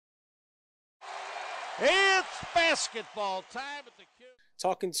It's basketball time at the Q.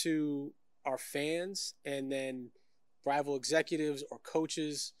 Talking to our fans and then rival executives or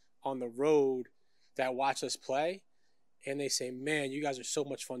coaches on the road that watch us play, and they say, man, you guys are so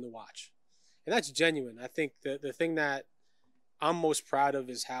much fun to watch. And that's genuine. I think the thing that I'm most proud of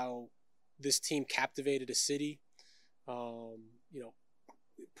is how this team captivated a city,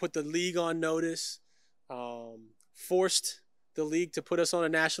 put the league on notice, forced the league to put us on a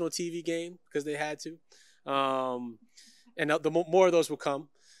national TV game because they had to. And more of those will come,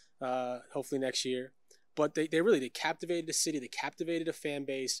 hopefully next year. But they captivated the city, they captivated the fan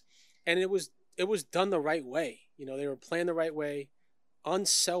base, and it was done the right way. You know, they were playing the right way,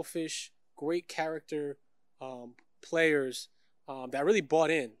 unselfish, great character players that really bought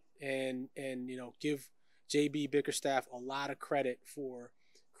in and give JB Bickerstaff a lot of credit for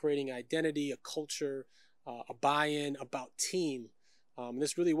creating identity, a culture, a buy-in about team.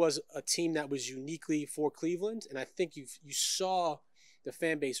 This really was a team that was uniquely for Cleveland, and I think you saw the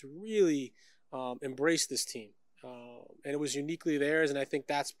fan base really embrace this team, and it was uniquely theirs. And I think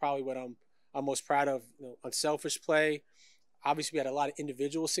that's probably what I'm most proud of. Unselfish play. Obviously, we had a lot of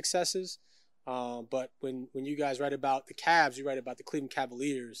individual successes, but when you guys write about the Cavs, you write about the Cleveland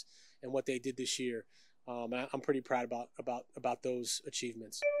Cavaliers and what they did this year. I'm pretty proud about those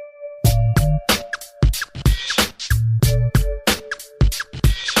achievements.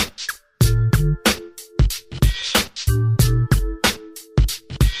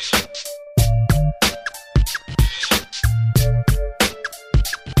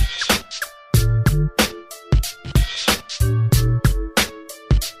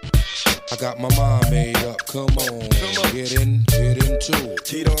 Got my mind made up, come on, get into it,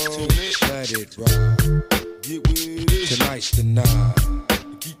 Tito, let it ride, get with it, tonight's the night.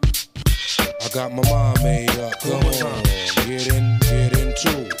 I got my mind made up, come on, get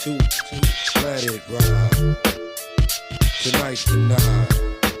into it, let it ride, tonight's the night.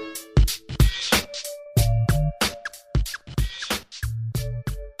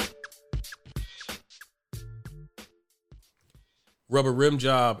 Rubber Rim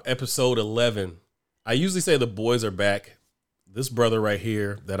Job, episode 11. I usually say the boys are back. This brother right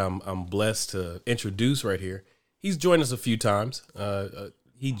here that I'm blessed to introduce right here, he's joined us a few times.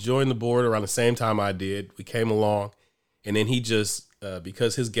 He joined the board around the same time I did. We came along, and then he just,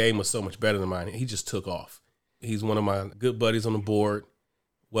 because his game was so much better than mine, he just took off. He's one of my good buddies on the board.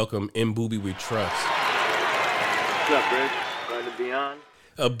 Welcome, M. Booby We Trust. What's up, Rich? Glad to be on.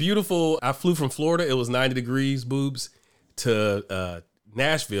 I flew from Florida. It was 90 degrees, boobs. To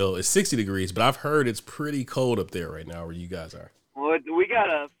Nashville is 60 degrees, but I've heard it's pretty cold up there right now where you guys are. Well, we got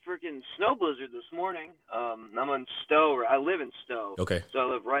a freaking snow blizzard this morning. I'm in Stowe. I live in Stowe. Okay. So I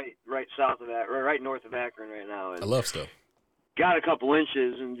live right south of Akron, right north of Akron right now. And I love Stowe. Got a couple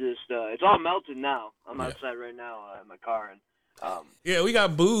inches and just it's all melted now. I'm outside right now in my car and yeah, we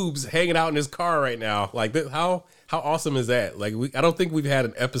got boobs hanging out in his car right now. Like how awesome is that? Like I don't think we've had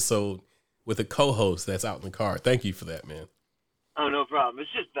an episode with a co-host that's out in the car. Thank you for that, man. Oh, no problem.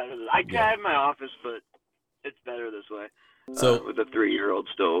 It's just better. I had my office, but it's better this way. So with a 3-year-old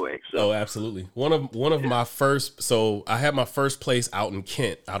still awake. So. Oh, absolutely. One of my first. So I had my first place out in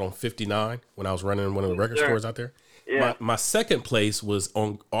Kent, out on 59, when I was running one of the record stores out there. Yeah. My second place was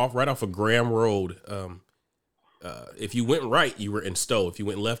right off of Graham Road. If you went right, you were in Stowe. If you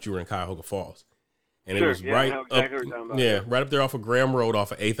went left, you were in Cuyahoga Falls. And it was right up, right up there off of Graham Road,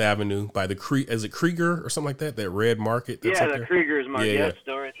 off of 8th Avenue, by the is it Krieger or something like that? That red market. That's the Krieger's market. Yeah, it's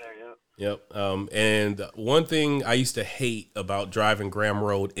still right there. Yep. And one thing I used to hate about driving Graham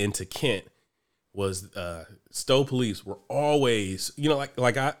Road into Kent was Stowe police were always,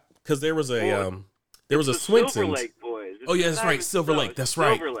 because there was a Swenson's. Silver Lake boys. Oh yeah, that's right, Silver Lake. That's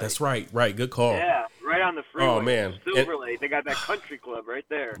right. That's right. Right, good call. Yeah. Right on the freeway. Oh man, Silver Lake. They got that country club right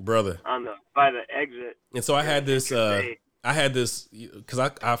there, brother. By the exit. And so I had this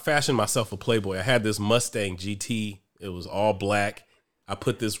because I fashioned myself a Playboy. I had this Mustang GT. It was all black. I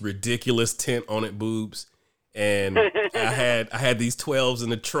put this ridiculous tint on it, boobs, and I had these 12s in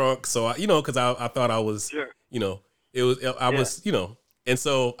the trunk. So because I thought I was, was, and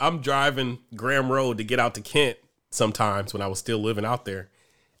so I'm driving Graham Road to get out to Kent sometimes when I was still living out there.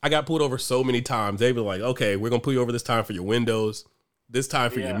 I got pulled over so many times. They were like, okay, we're going to pull you over this time for your windows, this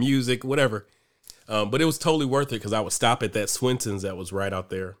time for your music, whatever. But it was totally worth it because I would stop at that Swenson's that was right out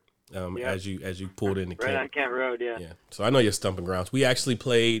there as you pulled into Kent. Right on Kent Road, yeah. So I know your stomping grounds. We actually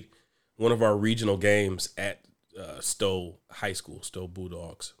played one of our regional games at Stowe High School, Stowe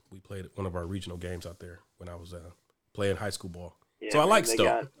Bulldogs. We played one of our regional games out there when I was playing high school ball. Yeah, so I like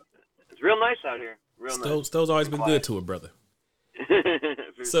Stowe. It's real nice out here. Real nice. Stowe's always been good to it, brother.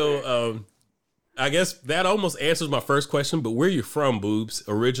 So I guess that almost answers my first question, but where you from, Boobs,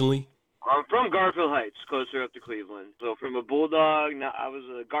 originally? I'm from Garfield Heights, closer up to Cleveland. So from a Bulldog, now I was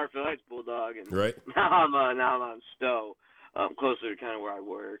a Garfield Heights Bulldog, and Right. now I'm on Stowe, closer to kind of where I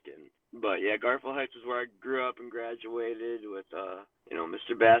work. But yeah, Garfield Heights is where I grew up and graduated with,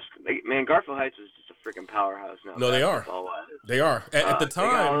 Mr. Bask. Man, Garfield Heights is just a freaking powerhouse now. No, they are. They are. At the They got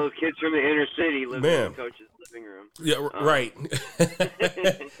all time, those kids from the inner city living in the coach's living room. yeah, right.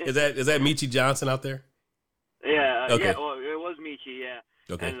 Is that Michi Johnson out there? Yeah, Okay. yeah. Well, it was Michi, yeah.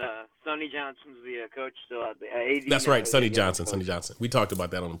 Okay. And Sonny Johnson's the coach still out there. AD That's now, right, Sonny yeah, Johnson. coach. Sonny Johnson. We talked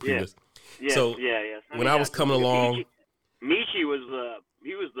about that on the previous. Yeah, So yeah. when I was coming along, Michi was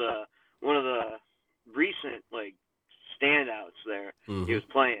one of the recent standouts there. Mhm. He was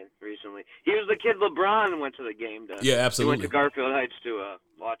playing recently. He was the kid LeBron went to the game to. Yeah, He absolutely. went to Garfield Heights to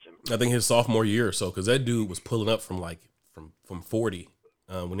watch him. I think his sophomore year or so, because that dude was pulling up from 40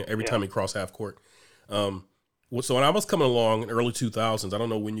 every time he crossed half court. So when I was coming along in early 2000s, I don't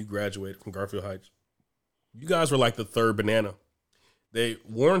know when you graduated from Garfield Heights. You guys were like the third banana.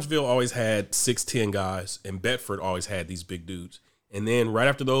 Warrensville always had 6'10" guys, and Bedford always had these big dudes. And then right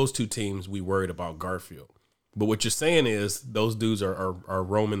after those two teams, we worried about Garfield. But what you're saying is those dudes are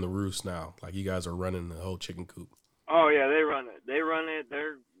roaming the roost now. Like you guys are running the whole chicken coop. Oh yeah, they run it. They run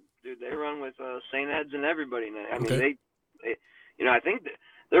with St. Ed's and everybody now. I mean, Okay. they I think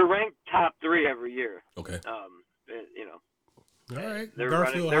they're ranked top 3 every year. Okay. All right. They're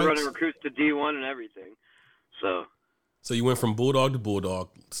Garfield running Heights. recruits to D1 and everything. So you went from Bulldog to Bulldog.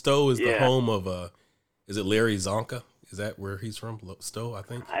 Stowe is the Yeah. home of, is it Larry Zonka? Is that where he's from? Stowe, I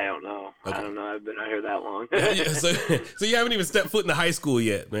think. I don't know. Okay. I don't know. I've been out here that long. Yeah, so you haven't even stepped foot in the high school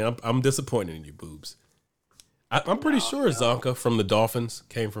yet, man. I'm disappointed in you, Boobs. I'm pretty sure Zonka from the Dolphins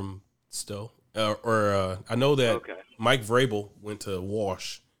came from Stowe. I know that Mike Vrabel went to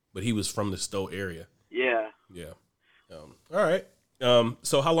Wash, but he was from the Stowe area. Yeah. Yeah. All right.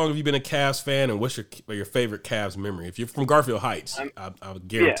 So how long have you been a Cavs fan, and what's your favorite Cavs memory? If you're from Garfield Heights, I would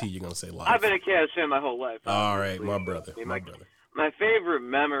guarantee you're going to say live. I've been a Cavs fan my whole life. All obviously. right, my brother. I mean, My brother. My favorite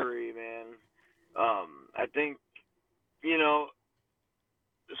memory, man, I think, the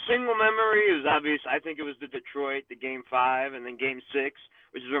single memory is obvious. I think it was the Detroit, the Game 5, and then Game 6,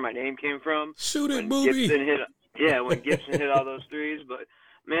 which is where my name came from. Shoot it, When movie. when Gibson hit all those threes. But,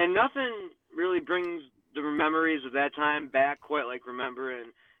 man, nothing really brings the memories of that time back quite like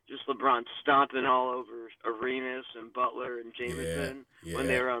remembering just LeBron stomping all over Arenas and Butler and Jameson when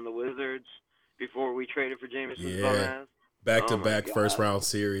they were on the Wizards before we traded for Jameson. Yeah. Back-to-back first-round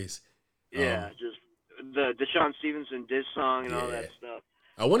series. Yeah, just the Deshaun Stevenson diss song and all that stuff.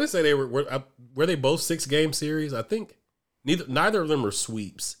 I want to say they were they both 6-game series? I think neither of them were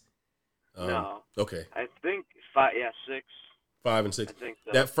sweeps. No. Okay. I think 5, 6. 5 and 6. I think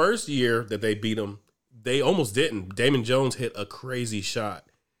so. That first year that they beat them, they almost didn't. Damon Jones hit a crazy shot.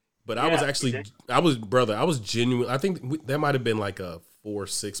 But I was genuine. I think that might have been like a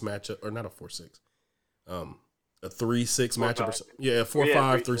 4-6 matchup, or not a 4-6. A 3-6 matchup or something. Yeah,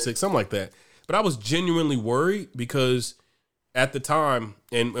 4-5, 3-6, something like that. But I was genuinely worried because at the time,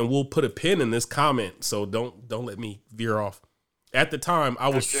 and we'll put a pin in this comment, so don't let me veer off. At the time, I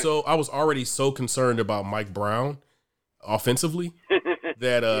was already so concerned about Mike Brown offensively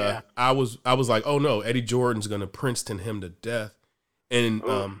that I was like, oh no, Eddie Jordan's gonna Princeton him to death. And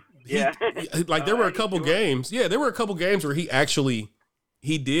there were a couple games. Yeah, there were a couple games where he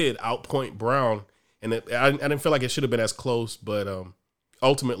did outpoint Brown. And I didn't feel like it should have been as close, but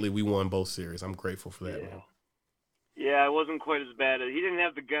ultimately we won both series. I'm grateful for that, man. Yeah, it wasn't quite as bad. He didn't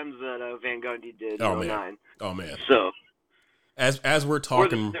have the guns that Van Gundy did in 09. Oh, man. So, as we're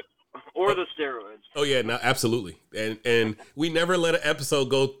talking... Or the steroids. Oh, yeah, no, absolutely. And we never let an episode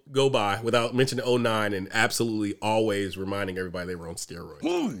go by without mentioning 09 and absolutely always reminding everybody they were on steroids.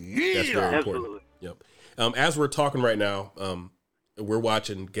 Oh, yeah. That's very important. Yep. As we're talking right now... we're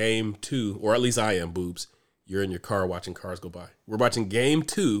watching Game 2, or at least I am, Boobs. You're in your car watching cars go by. We're watching Game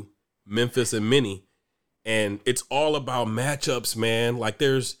 2, Memphis and Minnie, and it's all about matchups, man. Like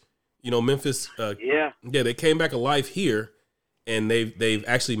there's, Memphis. They came back alive here, and they've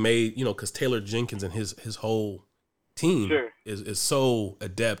actually made, because Taylor Jenkins and his whole team is so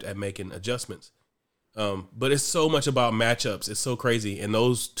adept at making adjustments. But it's so much about matchups. It's so crazy, and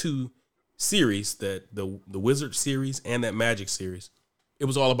those two series, that the Wizard series and that Magic series, it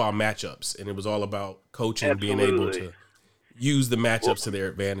was all about matchups, and it was all about coaching, being able to use the matchups to their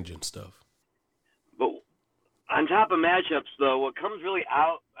advantage and stuff. But on top of matchups, though, what comes really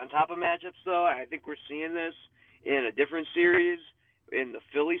out on top of matchups, though, I think we're seeing this in a different series, in the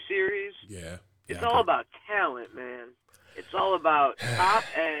Philly series. Yeah. It's all about talent, man. It's all about top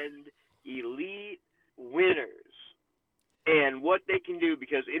end. elite winners and what they can do,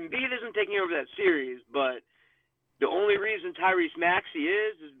 because Embiid isn't taking over that series, but the only reason Tyrese Maxey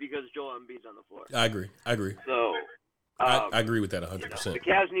is because Joel Embiid's on the floor. I agree. So I agree with that 100%. The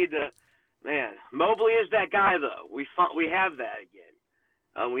Cavs need to, man. Mobley is that guy though. We have that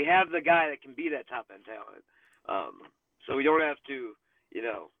again. We have the guy that can be that top end talent. So we don't have to,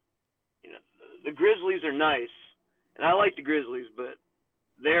 the Grizzlies are nice, and I like the Grizzlies, but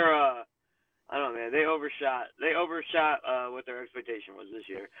they're I don't know, man. They overshot what their expectation was this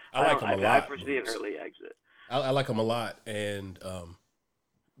year. I like them a lot. I foresee an early exit. I like them a lot, and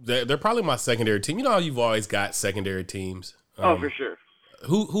they're probably my secondary team. You know how you've always got secondary teams. For sure.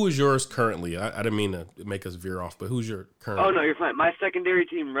 Who is yours currently? I didn't mean to make us veer off, but who's your current? Oh no, you're fine. My secondary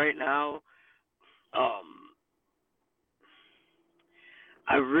team right now,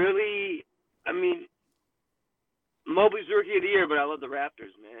 Mobley's rookie of the year, but I love the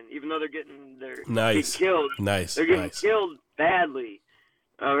Raptors, man. Even though they're getting killed. They're getting killed badly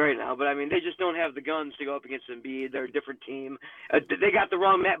right now. But they just don't have the guns to go up against Embiid. They're a different team. They got the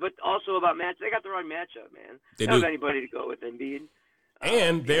wrong but also about they got the wrong matchup, man. They don't have anybody to go with Embiid.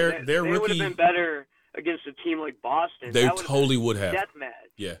 And their they rookie would have been better against a team like Boston. They totally would have. Death match.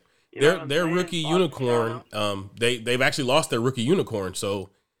 Yeah. Their rookie unicorn, they've actually lost their rookie unicorn, so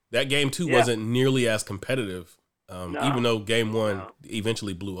that game 2 wasn't nearly as competitive, even though game 1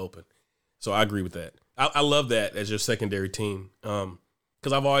 eventually blew open. So I agree with that. I love that as your secondary team,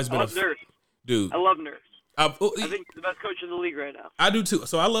 because I've always been Nurse. Dude. I love Nurse. I think he's the best coach in the league right now. I do too.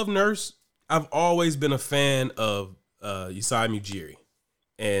 So I love Nurse. I've always been a fan of Usai Ujiri.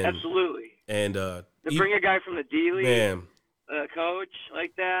 And absolutely. And to bring a guy from the D League, man, coach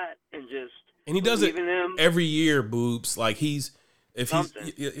like that, and he does it every year, Boobs. Like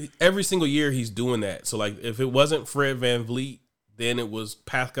every single year he's doing that. So like if it wasn't Fred VanVleet, then it was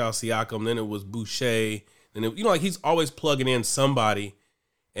Pascal Siakam, then it was Boucher, and he's always plugging in somebody.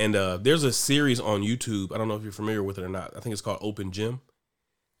 And there's a series on YouTube. I don't know if you're familiar with it or not. I think it's called Open Gym.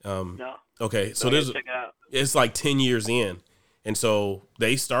 No. Okay, so check it out. It's like 10 years in. And so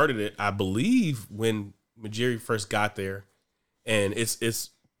they started it, I believe, when Ujiri first got there. And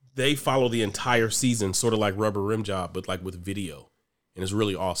they follow the entire season, sort of like Rubber Rim Job, but like with video. And it's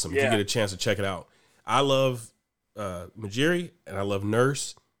really awesome. If you get a chance to check it out. I love Ujiri and I love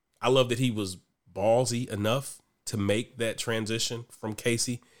Nurse. I love that he was ballsy enough to make that transition from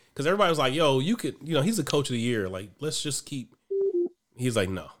Casey. Because everybody was like, yo, you could, he's the coach of the year. Like, let's just keep. He's like,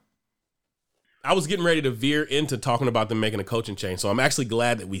 no. I was getting ready to veer into talking about them making a coaching change. So I'm actually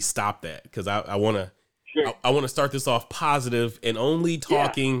glad that we stopped that, because I want to I want to start this off positive and only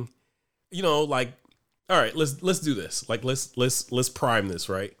talking, like, all right, let's do this. Like, let's prime this,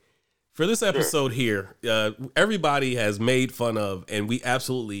 right? For this episode here, everybody has made fun of, and we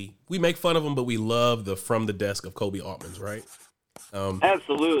make fun of them, but we love the From the Desk of Koby Altman's, right?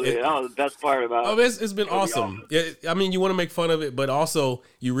 Absolutely. That was the best part about it. It's been awesome. You want to make fun of it, but also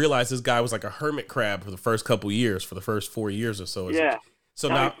you realize this guy was like a hermit crab for the first couple years, for the first 4 years or so. So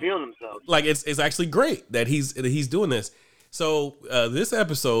now he's feeling himself. Like it's actually great that he's doing this. So this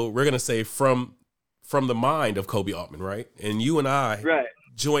episode, we're gonna say from the mind of Koby Altman, right? And you and I,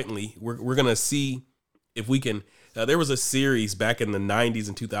 jointly, we're gonna see if we can. There was a series back in the 90s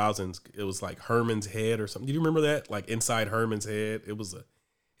and 2000s. It was like Herman's Head or something. Do you remember that? Like Inside Herman's Head. It was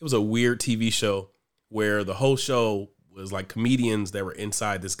a weird TV show where the whole show was like comedians that were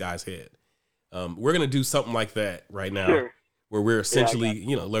inside this guy's head. We're going to do something like that right now, where we're essentially,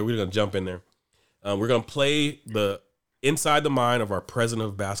 we're going to jump in there. We're going to play the inside the mind of our president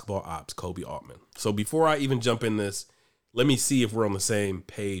of basketball ops, Koby Altman. So before I even jump in this, let me see if we're on the same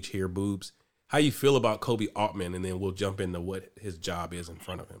page here, Boobs. How you feel about Koby Altman, and then we'll jump into what his job is in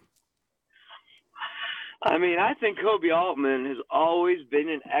front of him. I think Koby Altman has always been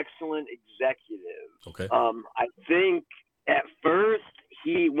an excellent executive. Okay. I think at first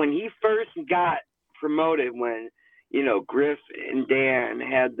when he first got promoted, when Griff and Dan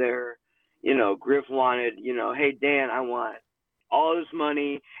had their, Griff wanted, hey Dan, I want all this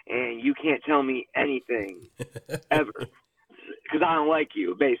money and you can't tell me anything ever. Because I don't like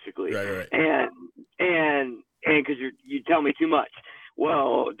you, basically, right. and because you tell me too much.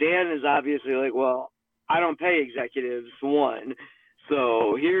 Well, Dan is obviously like, well, I don't pay executives, one,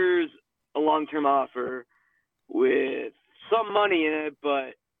 so here's a long-term offer with some money in it,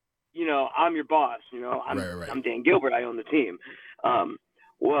 but I'm your boss. I'm Dan Gilbert. I own the team.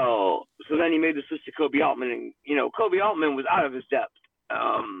 Well, so then he made the switch to Koby Altman, and Koby Altman was out of his depth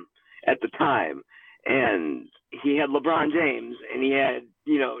at the time. And he had LeBron James, and he had,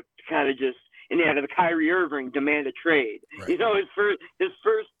 and he had the Kyrie Irving demand a trade. Right. His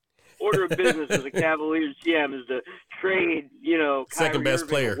first order of business as a Cavaliers GM is to trade, second best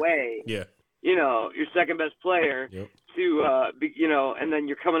player away. Yeah. Your second best player to, and then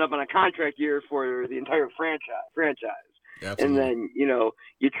you're coming up on a contract year for the entire franchise. Absolutely. And then,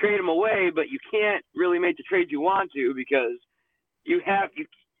 you trade him away, but you can't really make the trade you want to because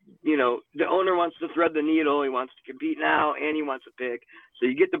the owner wants to thread the needle. He wants to compete now, and he wants a pick. So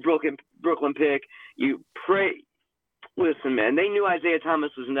you get the Brooklyn pick. You pray. Listen, man, they knew Isaiah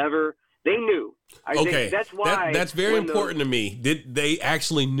Thomas was never. They knew. That's why. That's very important to me. They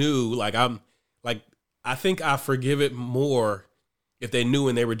actually knew? I think I forgive it more if they knew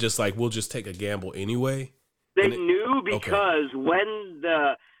and they were just like, we'll just take a gamble anyway. They knew because when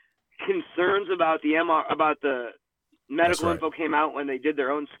the concerns about the medical info came out when they did their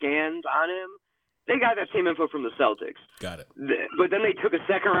own scans on him, they got that same info from the Celtics. Got it. But then they took a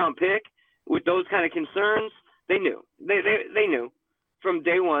second-round pick with those kind of concerns. They knew. They knew from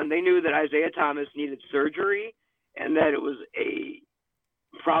day one. They knew that Isaiah Thomas needed surgery and that it was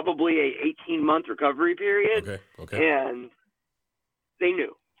probably a 18-month recovery period. Okay. And they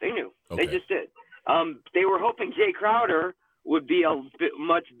knew. Okay. They just did. They were hoping Jay Crowder would be a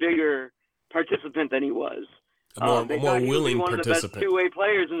much bigger participant than he was. A more willing one participant. Of the best two-way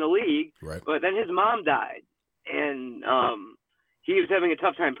players in the league. Right. But then his mom died, and he was having a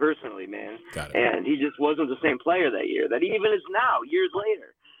tough time personally, man. Got it. And he just wasn't the same player that year that he even is now, years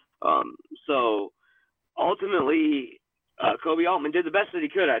later. So ultimately, Koby Altman did the best that he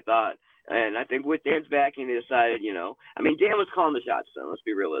could, I thought. And I think with Dan's backing, they decided, Dan was calling the shots, then. Let's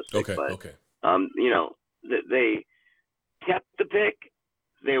be realistic. Okay. They kept the pick.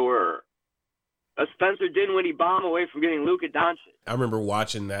 They were a Spencer Dinwiddie bomb away from getting Luka Doncic. I remember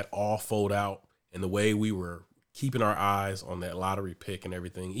watching that all fold out and the way we were keeping our eyes on that lottery pick and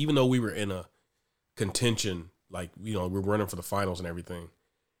everything, even though we were in a contention, we're running for the finals and everything.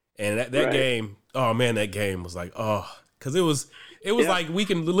 And that game, oh man, that game was because it was like we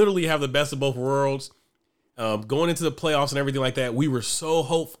can literally have the best of both worlds. Going into the playoffs and everything like that, we were so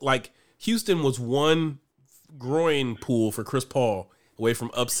hopeful. Houston was one groin pool for Chris Paul away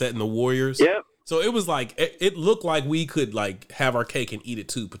from upsetting the Warriors. Yep. So it was it looked like we could have our cake and eat it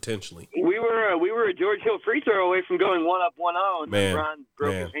too, potentially. We were a George Hill free throw away from going 1-1-0, and LeBron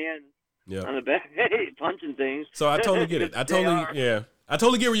broke his hand on the back, punching things. So I totally get it. I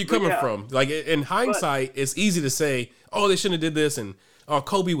totally get where you're coming from. In hindsight, it's easy to say, oh, they shouldn't have did this, and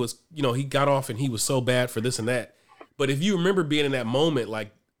Kobe was, he got off and he was so bad for this and that. But if you remember being in that moment,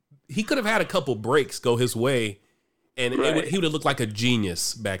 he could have had a couple breaks go his way, and he would have looked like a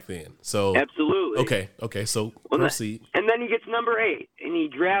genius back then. So absolutely. Okay. So proceed. And then he gets number 8, and he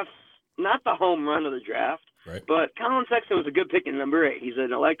drafts not the home run of the draft, right? But Colin Sexton was a good pick in number 8. He's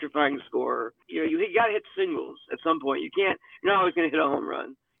an electrifying scorer. You got to hit singles at some point. You're not always going to hit a home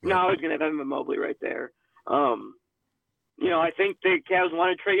run. You're not always going to have Evan Mobley right there. I think the Cavs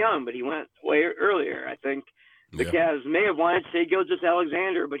wanted Trae Young, but he went way earlier. I think the Cavs may have wanted Shai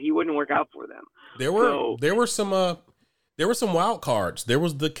Gilgeous-Alexander, but he wouldn't work out for them. There were some wild cards. There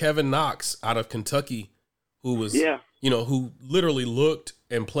was the Kevin Knox out of Kentucky, who was who literally looked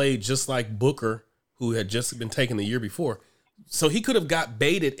and played just like Booker, who had just been taken the year before. So he could have got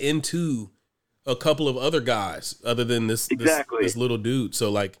baited into a couple of other guys other than this little dude. So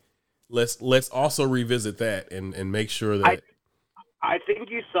let's also revisit that and make sure that I think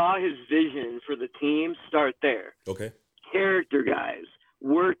you saw his vision for the team start there. Okay. Character guys,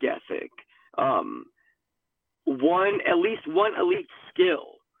 work ethic, at least one elite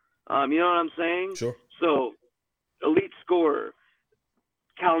skill. You know what I'm saying? Sure. So, elite scorer.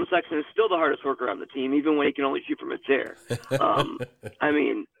 Colin Sexton is still the hardest worker on the team, even when he can only shoot from a chair.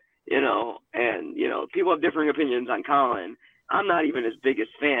 People have differing opinions on Colin. I'm not even his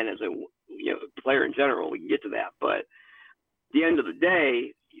biggest fan as a player in general. We can get to that, but at the end of the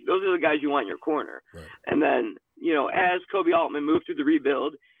day, those are the guys you want in your corner. Right. And then, as Koby Altman moved through the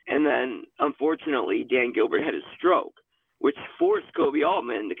rebuild, and then unfortunately Dan Gilbert had his stroke, which forced Koby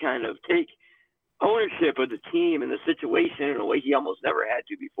Altman to kind of take ownership of the team and the situation in a way he almost never had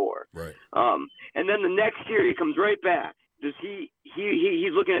to before. Right. And then the next year he comes right back.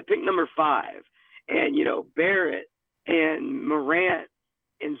 He's looking at pick number 5, and Barrett and Morant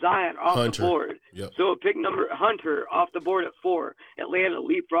and Zion off Hunter. The board. Yep. So pick number Hunter off the board at 4. Atlanta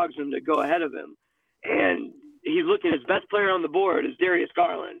leapfrogs him to go ahead of him, and he's looking. His best player on the board is Darius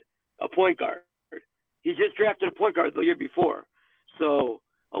Garland, a point guard. He just drafted a point guard the year before. So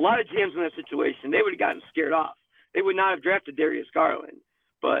a lot of GMs in that situation, they would have gotten scared off. They would not have drafted Darius Garland.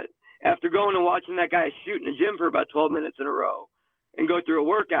 But after going and watching that guy shoot in the gym for about 12 minutes in a row and go through a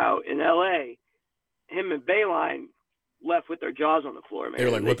workout in L.A., him and Bayline left with their jaws on the floor, man. They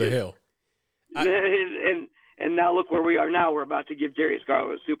were like, what the hell? and now look where we are now. We're about to give Darius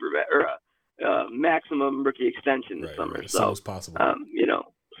Garland a maximum rookie extension this summer. As soon as possible.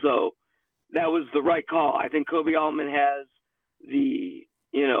 So that was the right call. I think Koby Altman has the,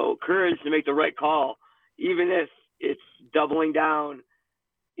 courage to make the right call, even if it's doubling down,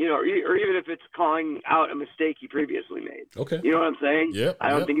 or even if it's calling out a mistake he previously made. Okay. You know what I'm saying? Yeah. I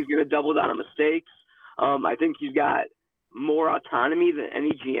don't think he's going to double down on mistakes. I think he's got more autonomy than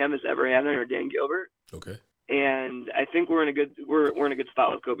any GM has ever had under Dan Gilbert. Okay. And I think we're in a good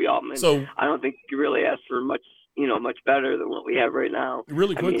spot with Koby Altman. So I don't think he really asked for much better than what we have right now.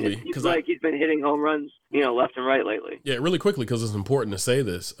 Really quickly, because he's been hitting home runs, left and right lately. Yeah, really quickly, because it's important to say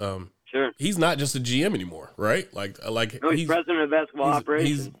this. Sure. He's not just a GM anymore, right? Like he's president of basketball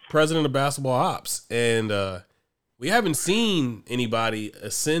operations. He's president of basketball ops, and we haven't seen anybody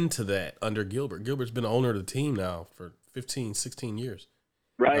ascend to that under Gilbert. Gilbert's been the owner of the team now for 15, 16 years.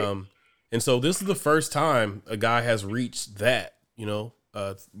 Right. And so this is the first time a guy has reached that,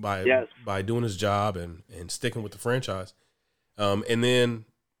 by doing his job and sticking with the franchise. And then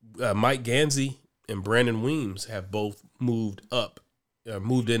Mike Gansey and Brandon Weems have both moved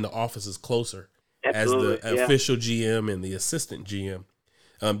into offices closer. Absolutely, as the official GM and the assistant GM.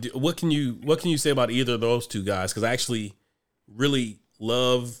 What can you say about either of those two guys? Because I actually really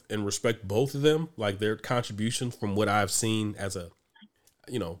love and respect both of them, like their contribution from what I've seen as a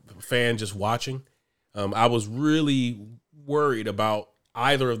fan just watching. I was really worried about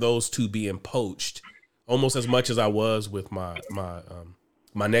either of those two being poached, almost as much as I was with my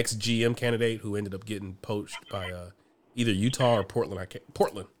next GM candidate, who ended up getting poached by either Utah or Portland.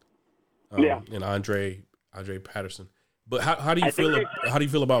 Portland. And Andre Patterson. But how do you feel? How do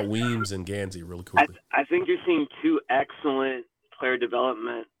you feel about Weems and Gansey, really quickly? I think you're seeing two excellent player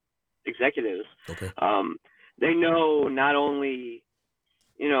development executives. Okay. They know not only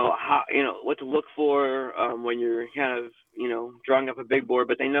how what to look for when you're kind of drawing up a big board,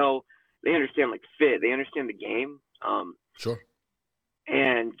 but they understand like fit. They understand the game. Sure.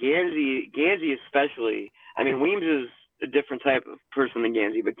 And Gansey especially. I mean, Weems is a different type of person than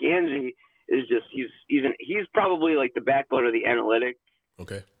Gansey, but Gansey is just he's probably like the backbone of the analytic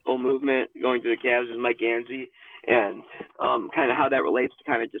movement going to the Cavs is Mike Gansey, and kind of how that relates to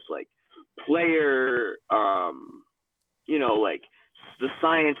kind of just like player, like the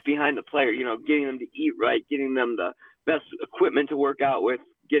science behind the player, getting them to eat right, getting them the best equipment to work out with,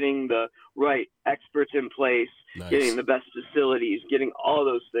 getting the right experts in place, getting the best facilities, getting all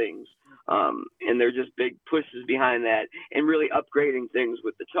those things. And they're just big pushes behind that, and really upgrading things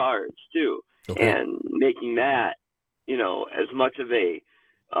with the charge too, and making that, as much of a,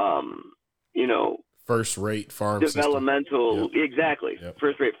 first-rate farm developmental, system. Exactly,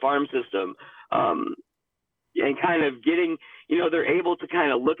 first-rate farm system, and kind of getting, they're able to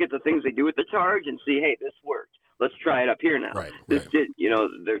kind of look at the things they do with the charge and see, hey, this worked. Let's try it up here now. This did,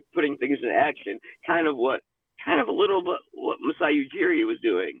 they're putting things into action. Kind of a little bit what Masai Ujiri was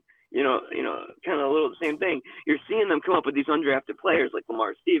doing. Kind of a little the same thing. You're seeing them come up with these undrafted players like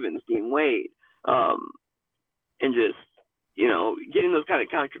Lamar Stevens, Dean Wade, and just, getting those kind of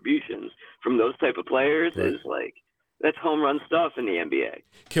contributions from those type of players is like, that's home run stuff in the NBA.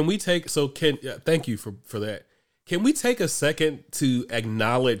 Can we take, thank you for that. Can we take a second to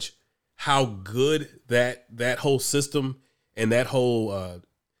acknowledge how good that whole system and that whole,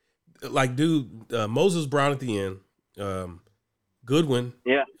 Moses Brown at the end, Goodwin.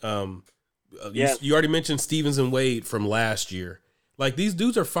 Yeah. You already mentioned Stevens and Wade from last year. Like, these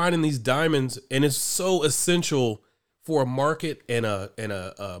dudes are finding these diamonds, and it's so essential for a market and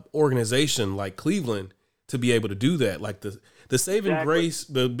a organization like Cleveland to be able to do that. Like the saving grace,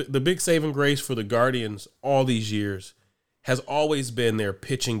 the big saving grace for the Guardians all these years has always been their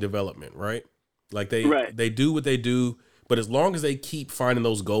pitching development, right? Like they do what they do, but as long as they keep finding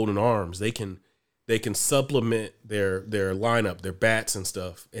those golden arms, they can supplement their lineup, their bats and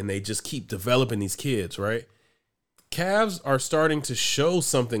stuff, and they just keep developing these kids, right? Cavs are starting to show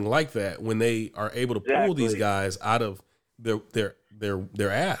something like that when they are able to pull these guys out of their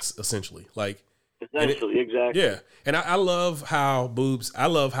ass, essentially. Like exactly. Yeah. And I love how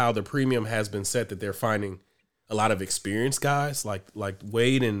the premium has been set that they're finding a lot of experienced guys like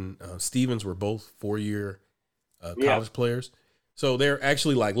Wade and Stevens were both 4-year college players. So they're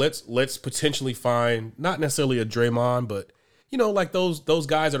actually like, let's potentially find not necessarily a Draymond, but like those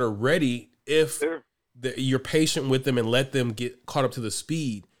guys that are ready if you're patient with them and let them get caught up to the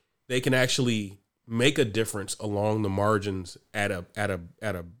speed, they can actually make a difference along the margins at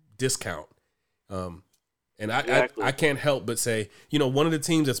a discount. And I can't help but say, one of the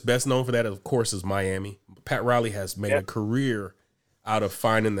teams that's best known for that, of course, is Miami. Pat Riley has made a career out of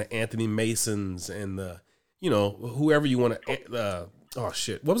finding the Anthony Masons and the, whoever you want to. Oh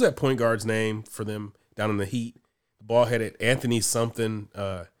shit, what was that point guard's name for them down in the Heat? The ball-headed Anthony something.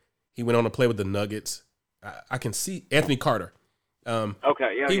 He went on to play with the Nuggets. I can see Anthony Carter.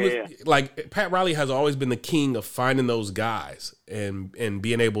 Okay, yeah. Like Pat Riley has always been the king of finding those guys and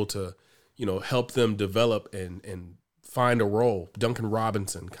being able to, help them develop and find a role. Duncan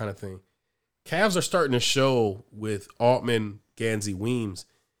Robinson kind of thing. Cavs are starting to show with Altman, Gansey, Weems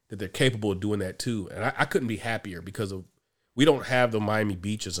that they're capable of doing that too. And I couldn't be happier because we don't have the Miami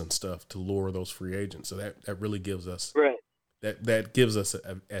beaches and stuff to lure those free agents. So that really gives us that gives us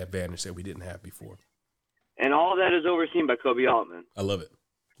an advantage that we didn't have before. And all of that is overseen by Koby Altman. I love it.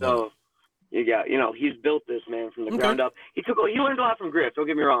 You got, he's built this, man, from the ground up. He learned a lot from Griff, don't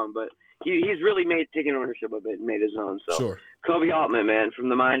get me wrong, but he's really taken ownership of it and made his own. So sure. Koby Altman, man, from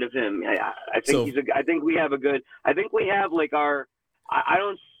the mind of him, I think I think we have like our, I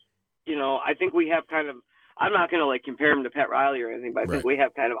think we have kind of, I'm not going to compare him to Pat Riley or anything, but I think we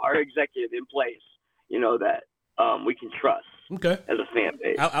have kind of our executive in place, that we can trust as a fan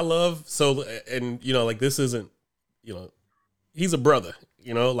base. I love, this isn't, he's a brother,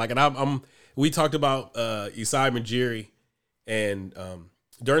 and we talked about Isai Majiri and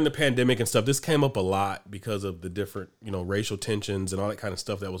during the pandemic and stuff, this came up a lot because of the different, racial tensions and all that kind of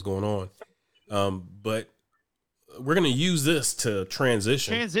stuff that was going on. But we're going to use this to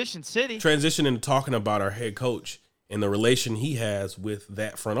transition into talking about our head coach and the relation he has with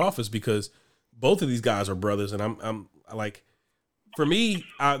that front office, because both of these guys are brothers. And I'm like, for me,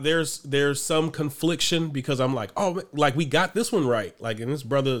 there's some confliction because I'm like, we got this one right. And this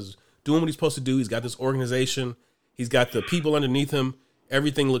brother's doing what he's supposed to do. He's got this organization. He's got the people underneath him.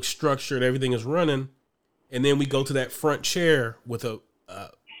 Everything looks structured. Everything is running. And then we go to that front chair with a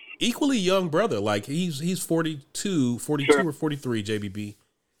equally young brother. He's 42 sure. or 43, JBB.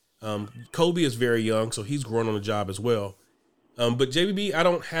 Koby is very young, so he's grown on the job as well. But JBB, I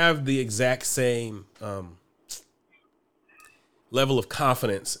don't have the exact same level of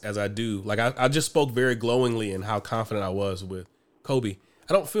confidence as I do. I just spoke very glowingly in how confident I was with Koby.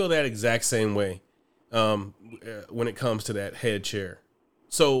 I don't feel that exact same way when it comes to that head chair.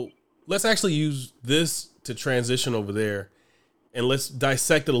 So let's actually use this to transition over there, and let's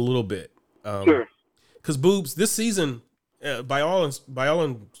dissect it a little bit. Sure. Because Boobs, this season, by all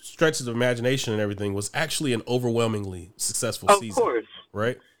stretches of imagination and everything, was actually an overwhelmingly successful season. Of course.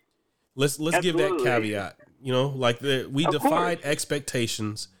 Right? Let's give that caveat. We defied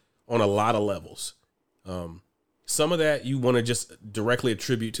expectations on a lot of levels. Some of that you want to just directly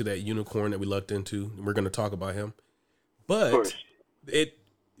attribute to that unicorn that we lucked into, and we're going to talk about him. But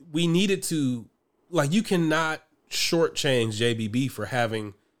we needed to, you cannot shortchange JBB for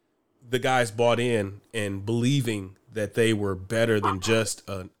having the guys bought in and believing that they were better than just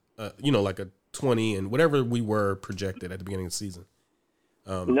a 20 and whatever we were projected at the beginning of the season.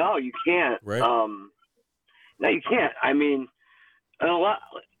 No, you can't. Right? No, you can't. I mean,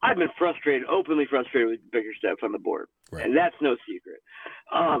 I've been openly frustrated with Bickerstaff on the board, and that's no secret.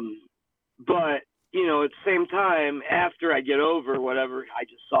 But at the same time, after I get over whatever I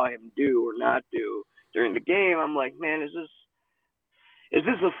just saw him do or not do during the game, I'm like, man, is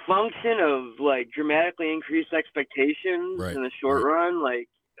this a function of dramatically increased expectations in the short run?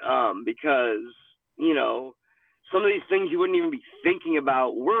 Because some of these things you wouldn't even be thinking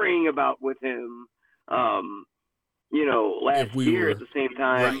about, worrying about with him, last year at the same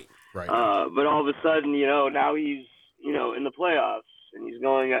time. Right. But all of a sudden, now he's, in the playoffs and he's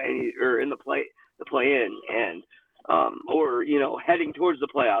going, in the play-in and, or heading towards the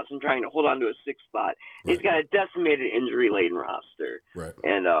playoffs and trying to hold on to a sixth spot. He's got a decimated injury-laden roster. Right.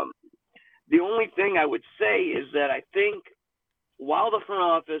 And the only thing I would say is that I think while the front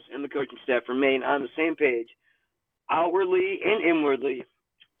office and the coaching staff remain on the same page, outwardly and inwardly,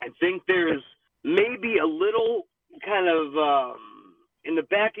 I think there's maybe a little kind of in the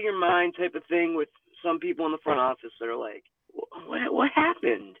back of your mind type of thing with some people in the front office that are like, what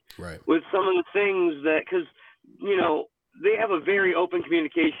happened with some of the things that, because, they have a very open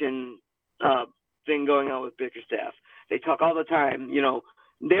communication thing going on with Bickerstaff. They talk all the time,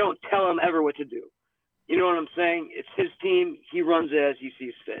 they don't tell him ever what to do. You know what I'm saying? It's his team. He runs it as he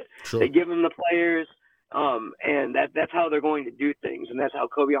sees fit. Sure. They give him the players, and that's how they're going to do things, and that's how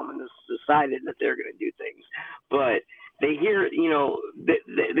Koby Altman has decided that they're going to do things. But they hear,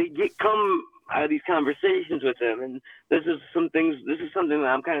 they come out of these conversations with him, and this is something that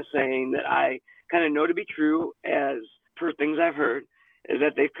I'm kind of saying that I kind of know to be true as per things I've heard, is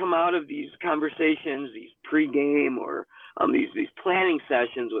that they've come out of these conversations, these pregame or these planning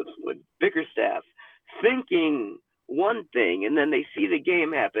sessions with Bickerstaff, thinking one thing, and then they see the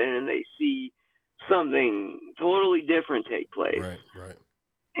game happen, and they see something totally different take place. Right.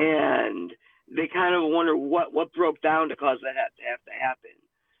 And they kind of wonder what broke down to cause that to have to happen.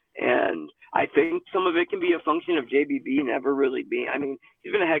 And I think some of it can be a function of JBB never really being, I mean,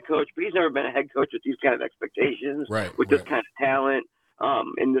 he's been a head coach, but he's never been a head coach with these kind of expectations, with this kind of talent,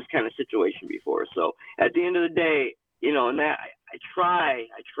 in this kind of situation before. So at the end of the day, you know, and that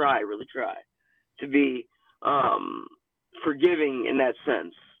I really try to be forgiving in that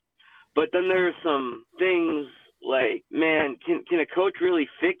sense. But then there's some things like, man, can a coach really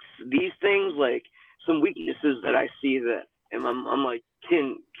fix these things? Like some weaknesses that I see that, and I'm like,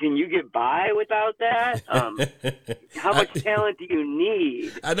 can you get by without that? How much talent do you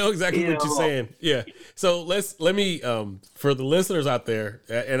need? I know exactly what you're saying. Yeah. So let me for the listeners out there,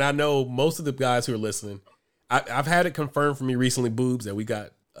 and I know most of the guys who are listening, I've had it confirmed for me recently, Boobs, that we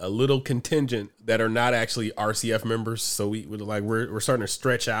got a little contingent that are not actually RCF members. So we're starting to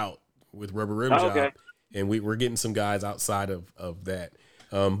stretch out with Rubber Rim Job, and we're getting some guys outside of that.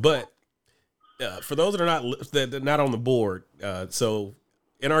 But for those that are not on the board, so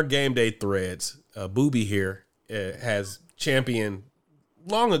in our game day threads, Booby here has championed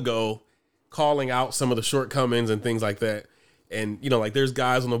long ago calling out some of the shortcomings and things like that. And, you know, like there's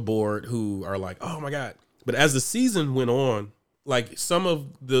guys on the board who are like, oh my God. But as the season went on, like some of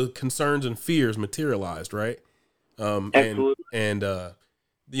the concerns and fears materialized, right? Absolutely. And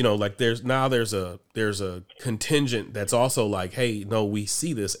you know, like there's a contingent that's also like, hey, no, we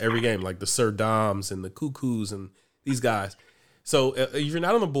see this every game, like the Sir Doms and the Cuckoos and these guys. So if you're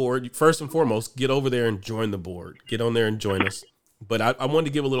not on the board, first and foremost, get over there and join the board. Get on there and join us. But I wanted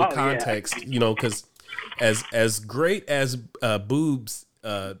to give a little context, you know, because as great as Boob's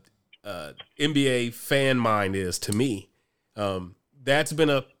NBA fan mind is to me, that's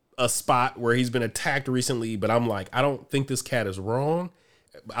been a spot where he's been attacked recently. But I'm like, I don't think this cat is wrong.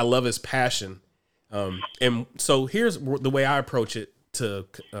 I love his passion. And so here's the way I approach it to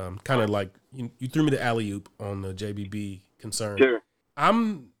kind of like, you threw me the alley-oop on the JBB concern. Sure.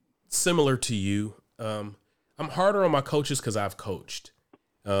 I'm similar to you. I'm harder on my coaches because I've coached.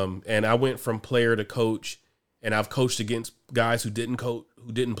 And I went from player to coach, and I've coached against guys who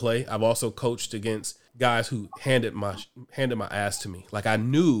didn't play. I've also coached against guys who handed my ass to me. Like I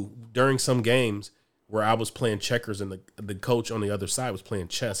knew during some games where I was playing checkers and the coach on the other side was playing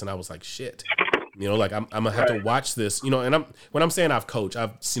chess, and I was like, shit, you know, like I'm gonna have to watch this, you know. And when I'm saying I've coached,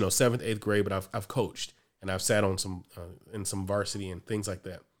 I've 7th, 8th grade, but I've coached, and I've sat on some in some varsity and things like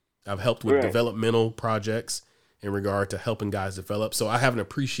that. I've helped with developmental projects in regard to helping guys develop. So I have an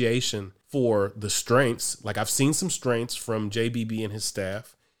appreciation for the strengths. Like I've seen some strengths from JBB and his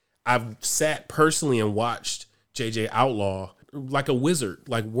staff. I've sat personally and watched JJ Outlaw like a wizard,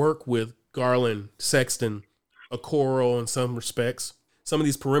 like work with Garland, Sexton, Okoro in some respects, some of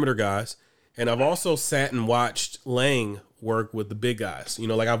these perimeter guys. And I've also sat and watched Lang work with the big guys. You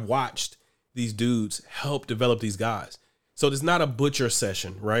know, like I've watched these dudes help develop these guys. So it's not a butcher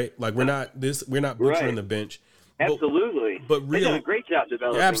session, right? Like we're not butchering the bench. Absolutely. But really, they done a great job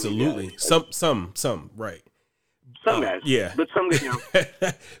developing. Absolutely. Some, right. Some guys. Yeah. But some guys, you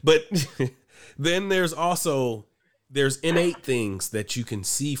know. But then there's innate things that you can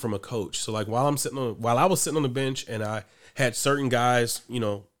see from a coach. So like while I was sitting on the bench and I had certain guys, you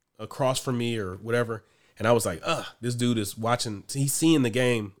know, across from me or whatever, and I was like, this dude is watching, he's seeing the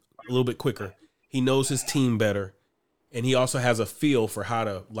game a little bit quicker. He knows his team better. And he also has a feel for how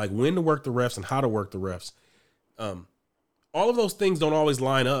to, like, when to work the refs and how to work the refs. All of those things don't always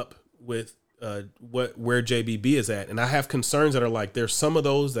line up with where JBB is at. And I have concerns that are like, there's some of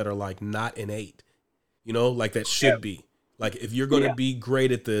those that are like not innate, you know, like that should be. Like if you're going to be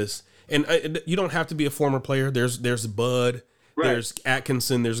great at this, and you don't have to be a former player. There's Bud, there's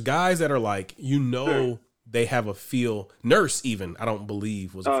Atkinson, there's guys that are like, you know, they have a feel. Nurse even, I don't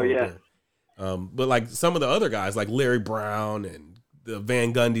believe was a former player. But like some of the other guys like Larry Brown and the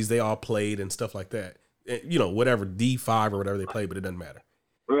Van Gundys, they all played and stuff like that. You know, whatever, D5 or whatever they played, but it doesn't matter.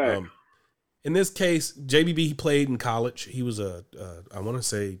 Right. In this case, JBB, he played in college. He was I want to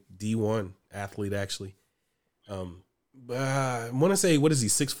say D1 athlete actually. I want to say, what is he,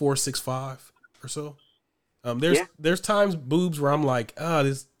 6'4", 6'5", or so? There's times, Boobs, where I'm like, I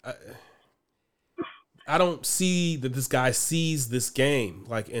don't see that this guy sees this game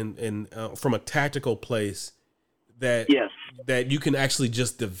like in from a tactical place that you can actually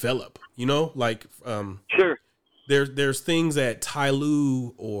just develop, you know, like there's things that Ty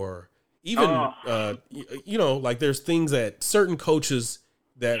Lue or even you know, like there's things that certain coaches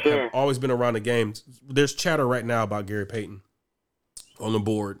that have always been around the game. There's chatter right now about Gary Payton on the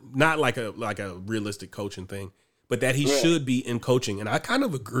board, not like a realistic coaching thing, but that he should be in coaching. And I kind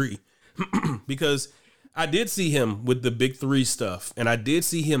of agree because I did see him with the big three stuff, and I did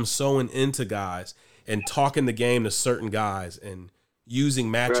see him sewing into guys and talking the game to certain guys and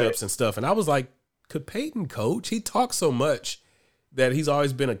using matchups and stuff. And I was like, could Peyton coach? He talks so much that he's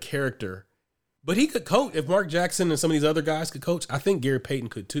always been a character, but he could coach. If Mark Jackson and some of these other guys could coach, I think Gary Payton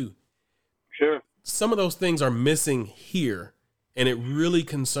could too. Sure. Some of those things are missing here, and it really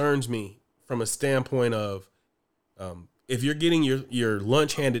concerns me from a standpoint of if you're getting your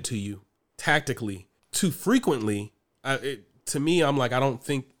lunch handed to you tactically too frequently, to me, I'm like, I don't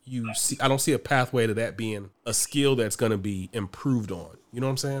see a pathway to that being a skill that's going to be improved on. You know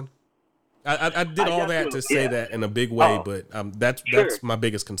what I'm saying? I did all that to say that in a big way, but that's my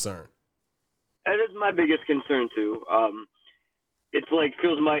biggest concern. That is my biggest concern too. It's like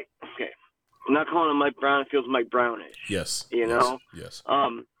I'm not calling him Mike Brown. It feels Mike Brownish. Yes. You know. Yes.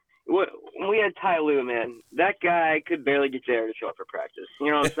 When we had Ty Lue, man, that guy could barely get there to show up for practice.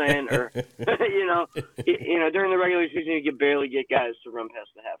 You know what I'm saying? Or during the regular season, you could barely get guys to run past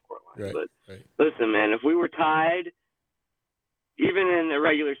the half court line. Right. Listen, man, if we were tied, even in a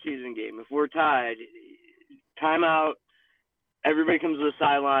regular season game, if we're tied, timeout, everybody comes to the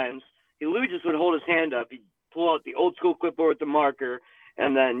sidelines. Lue just would hold his hand up. He'd pull out the old school clipboard with the marker,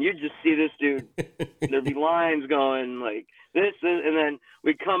 and then you'd just see this dude. There'd be lines going like this, and then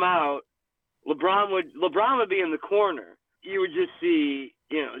we'd come out. LeBron would be in the corner. You would just see,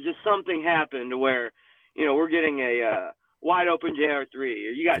 just something happen to where, we're getting a wide open JR3, or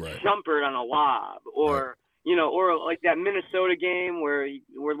you got Shumpert on a lob, or or like that Minnesota game where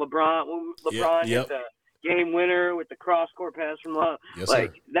LeBron hit the game winner with the cross court pass from love. Yes,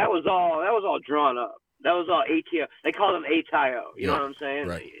 like sir. that was all drawn up. That was all ATO. They call them ATIO. You know what I'm saying?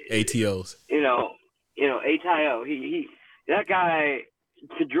 Right. ATOs. ATIO. He that guy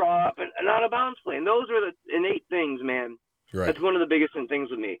to draw up an out of bounds play. And those are the innate things, man. Right. That's one of the biggest things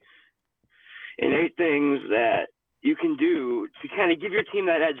with me. Innate things that you can do to kind of give your team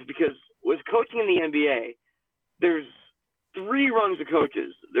that edge, because with coaching in the NBA, there's three rungs of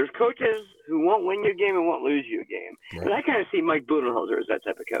coaches. There's coaches who won't win you a game and won't lose you a game. Right. And I kind of see Mike Budenholzer as that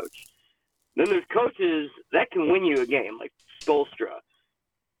type of coach. Then there's coaches that can win you a game, like Spoelstra,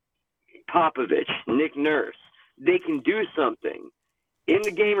 Popovich, Nick Nurse. They can do something in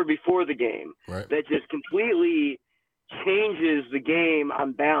the game or before the game that just completely changes the game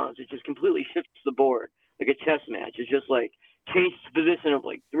on balance. It just completely shifts the board like a chess match. It's just like changes the position of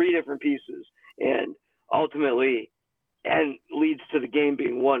like three different pieces, and ultimately leads to the game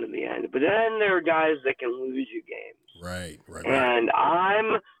being won in the end. But then there are guys that can lose you games. Right. And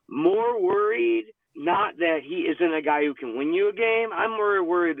I'm more worried not that he isn't a guy who can win you a game. I'm more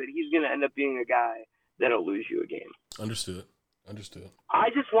worried that he's going to end up being a guy that'll lose you a game. Understood.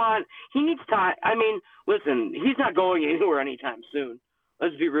 He needs time. I mean, listen, he's not going anywhere anytime soon.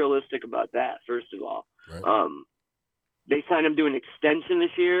 Let's be realistic about that, first of all. Right. They signed him to an extension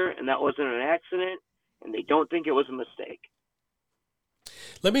this year, and that wasn't an accident, and they don't think it was a mistake.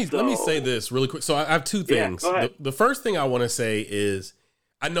 Let me say this really quick. So I have two things. Go ahead. The first thing I want to say is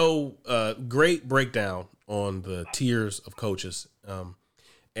I know great breakdown on the tiers of coaches,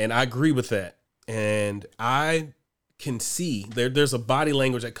 and I agree with that. And I can see there's a body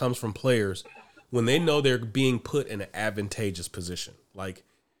language that comes from players when they know they're being put in an advantageous position, like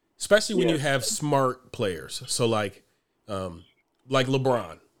especially when you have smart players. So like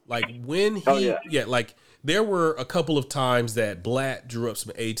LeBron, like when he like there were a couple of times that Blatt drew up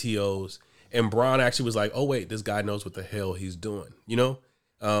some ATOs and Bron actually was like, oh wait, this guy knows what the hell he's doing,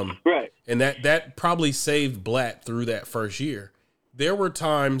 Right. And that probably saved Blatt through that first year. There were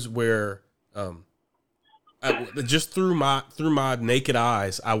times where just through my naked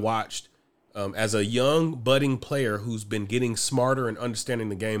eyes, I watched as a young budding player who's been getting smarter and understanding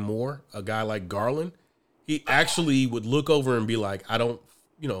the game more, a guy like Garland, he actually would look over and be like, I don't,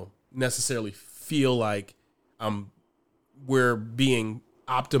 necessarily feel like we're being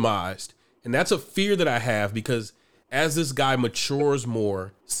optimized. And that's a fear that I have, because as this guy matures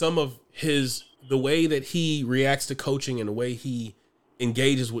more, some of the way that he reacts to coaching and the way he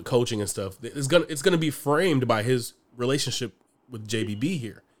engages with coaching and stuff, it's gonna be framed by his relationship with JBB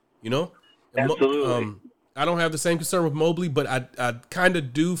here, Absolutely. I don't have the same concern with Mobley, but I kind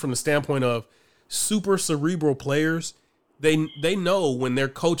of do from the standpoint of super cerebral players. They know when their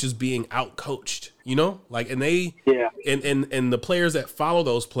coach is being out-coached, and they and the players that follow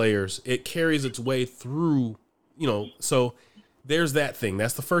those players, it carries its way through, so there's that thing.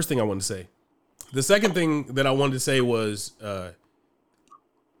 That's the first thing I wanted to say. The second thing that I wanted to say was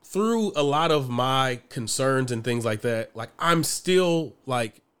through a lot of my concerns and things like that, like I'm still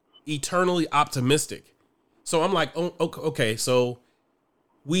like eternally optimistic So I'm like, oh, okay, so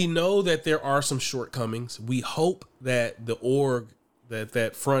we know that there are some shortcomings. We hope that the org,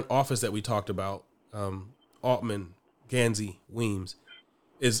 that front office that we talked about, Altman, Gansey, Weems,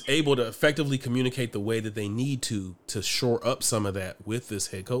 is able to effectively communicate the way that they need to shore up some of that with this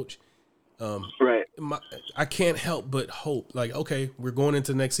head coach. Right. I can't help but hope, like, okay, we're going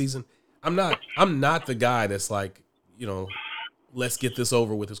into next season. I'm not the guy that's like, let's get this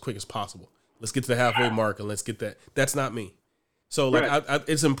over with as quick as possible. Let's get to the halfway mark and let's get that. That's not me. So like, right.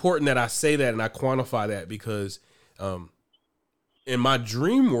 It's important that I say that and I quantify that because, in my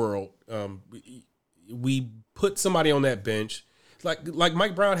dream world, we put somebody on that bench. Like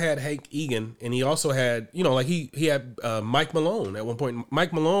Mike Brown had Hank Egan, and he also had, he had Mike Malone at one point.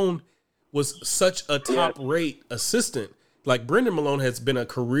 Mike Malone was such a top-rate assistant. Like Brendan Malone has been a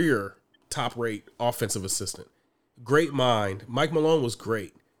career top-rate offensive assistant. Great mind. Mike Malone was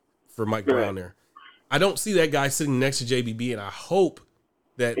great for Mike Brown there. I don't see that guy sitting next to JBB, and I hope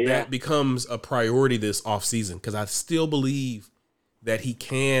that that becomes a priority this offseason because I still believe that he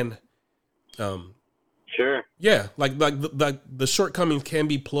can Sure. Yeah, like the shortcomings can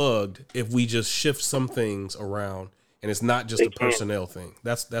be plugged if we just shift some things around, and it's not just a personnel thing.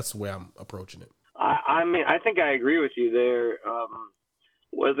 That's the way I'm approaching it. I mean, I think I agree with you there.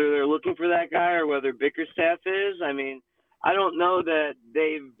 Whether they're looking for that guy or whether Bickerstaff is, I mean, I don't know that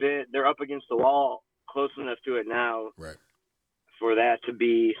they're up against the wall close enough to it now, right, for that to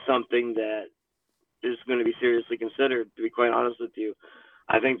be something that is going to be seriously considered. To be quite honest with you,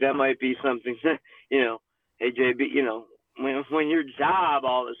 I think that might be something that, hey JB, when your job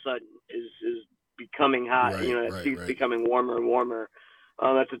all of a sudden is becoming hot, that seat's becoming warmer and warmer.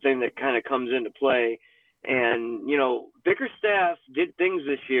 That's the thing that kind of comes into play. And, Bickerstaff did things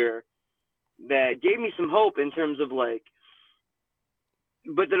this year that gave me some hope in terms of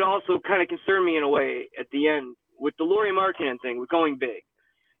but that also kind of concerned me in a way at the end with the Lauri Markkanen thing, with going big.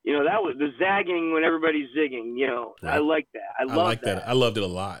 That was the zagging when everybody's zigging, I like that. I like that. I loved it a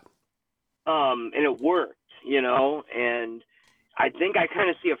lot. And it worked, and I think I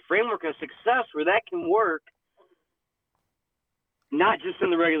kind of see a framework of success where that can work, not just in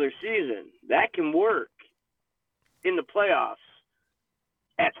the regular season. That can work in the playoffs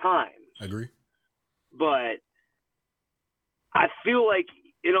at times. I agree. But I feel like,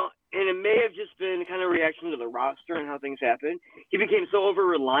 and it may have just been kind of a reaction to the roster and how things happen. He became so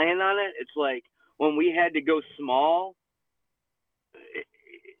over-reliant on it. It's like when we had to go small,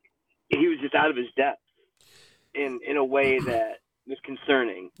 he was just out of his depth in a way that was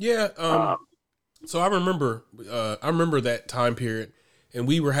concerning. Yeah. So I remember that time period, and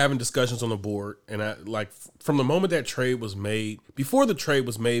we were having discussions on the board, and I from the moment that trade was made, before the trade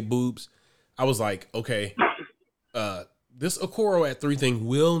was made, Boobs, I was like, okay, this Okoro at 3 thing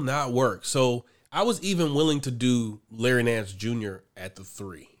will not work. So I was even willing to do Larry Nance Jr. at the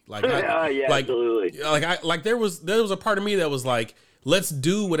 3. Absolutely. There was a part of me that was like, let's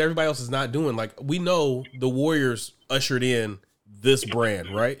do what everybody else is not doing. Like, we know the Warriors ushered in this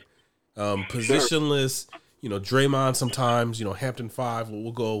brand, right? Positionless, Draymond sometimes, Hampton 5,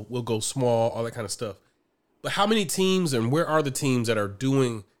 we'll go small, all that kind of stuff. But how many teams and where are the teams that are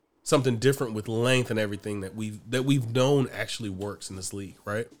doing something different with length and everything that we've known actually works in this league,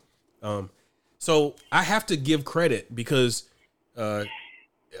 right? So I have to give credit because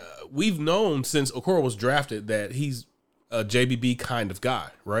we've known since Okoro was drafted that he's a JBB kind of guy,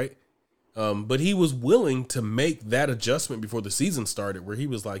 right? But he was willing to make that adjustment before the season started, where he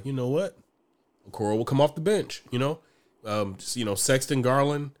was like, you know what, Okoro will come off the bench, Sexton,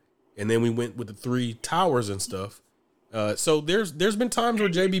 Garland, and then we went with the 3 towers and stuff. So there's been times where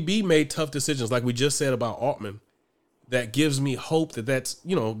JBB made tough decisions, like we just said about Altman, that gives me hope that's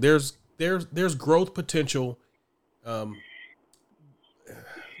there's growth potential.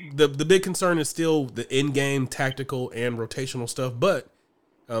 The big concern is still the in-game tactical and rotational stuff, but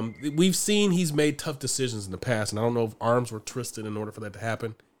we've seen he's made tough decisions in the past, and I don't know if arms were twisted in order for that to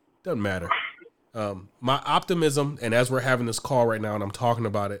happen. Doesn't matter. My optimism, and as we're having this call right now and I'm talking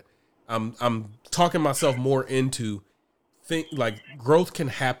about it, I'm talking myself more into growth can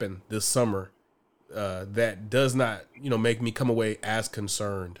happen this summer that does not, make me come away as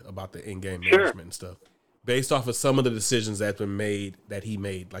concerned about the in-game management and stuff. Based off of some of the decisions that he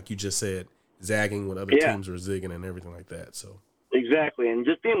made, like you just said, zagging when other teams were zigging and everything like that. So exactly, and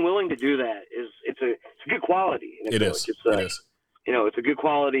just being willing to do that it's a good quality. It is. It's a good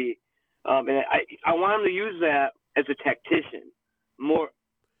quality, and I want him to use that as a tactician more.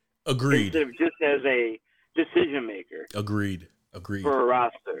 Agreed. Instead of just as a decision maker. Agreed. For a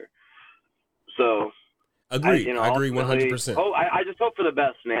roster. So agreed. I agree 100%. I just hope for the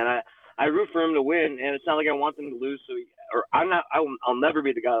best, man. I root for him to win, and it's not like I want them to lose. I'll never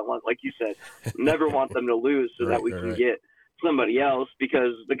be the guy that wants, like you said, never want them to lose so that we can get somebody else,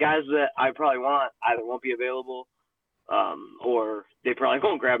 because the guys that I probably want either won't be available, or they probably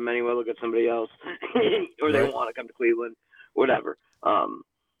won't grab them anyway. Look at somebody else, or they won't want to come to Cleveland, whatever.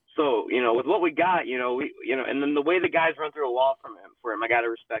 So, with what we got, and then the way the guys run through a wall for him, I got to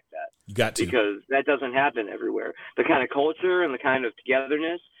respect that. You got to. Because that doesn't happen everywhere. The kind of culture and the kind of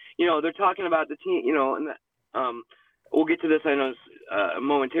togetherness, they're talking about the team, and we'll get to this, I know,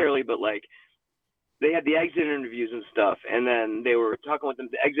 momentarily, but, like, they had the exit interviews and stuff, and then they were talking with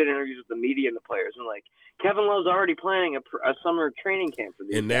the exit interviews with the media and the players, and, like, Kevin Love's already planning a summer training camp for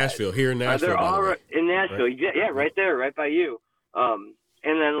these in guys. Nashville, here in Nashville. They're all in Nashville. Right? Yeah, right there, right by you.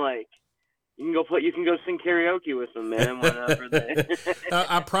 And then, like, you can go sing karaoke with them, man. Whenever they.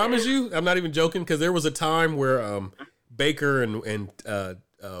 I promise you, I'm not even joking, because there was a time where Baker and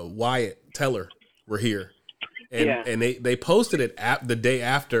Wyatt Teller were here, and they posted it the day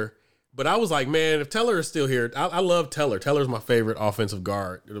after. But I was like, man, if Teller is still here, I love Teller. Teller's my favorite offensive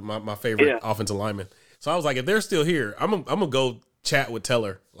guard, my favorite offensive lineman. So I was like, if they're still here, I'm gonna go chat with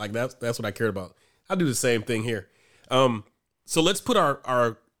Teller. Like that's what I cared about. I'll do the same thing here. So let's put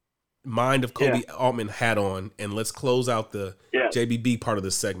our mind of Koby Altman hat on, and let's close out the JBB part of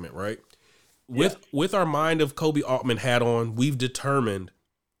this segment, right? With our mind of Koby Altman hat on, we've determined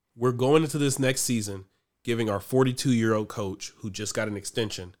we're going into this next season giving our 42-year-old coach, who just got an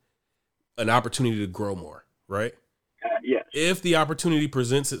extension, an opportunity to grow more, right? Yes. If the opportunity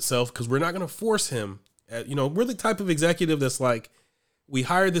presents itself, because we're not going to force him. We're the type of executive that's like, we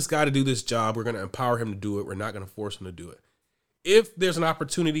hired this guy to do this job. We're going to empower him to do it. We're not going to force him to do it. If there's an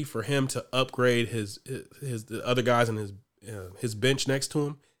opportunity for him to upgrade the other guys in his bench next to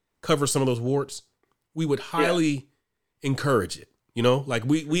him, cover some of those warts, we would highly encourage it. Like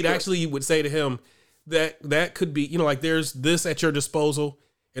we'd actually would say to him that could be, like there's this at your disposal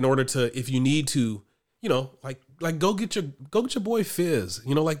in order to, if you need to, like go get your boy Fizz.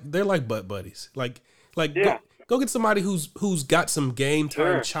 Like they're like butt buddies. Go get somebody who's got some game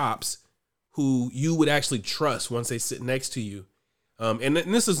time chops, who you would actually trust once they sit next to you. And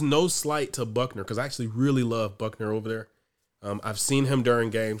this is no slight to Buckner, because I actually really love Buckner over there. I've seen him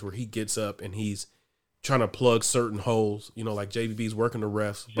during games where he gets up and he's trying to plug certain holes, like JBB's working the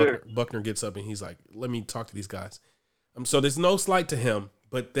refs. Buckner gets up and he's like, let me talk to these guys. So there's no slight to him,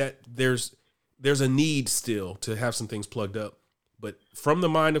 but that there's a need still to have some things plugged up. But from the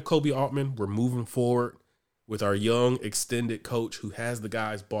mind of Koby Altman, we're moving forward with our young extended coach who has the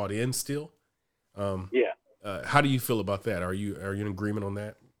guys bought in still. How do you feel about that? Are you in agreement on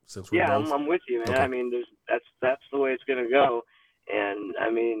that? Since we're both? I'm with you, man. Okay. I mean, that's the way it's gonna go, and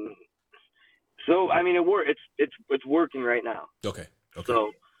I mean, it's working right now. Okay.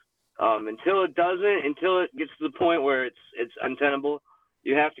 So until it gets to the point where it's untenable,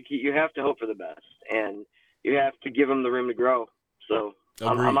 you have to hope for the best, and you have to give them the room to grow. So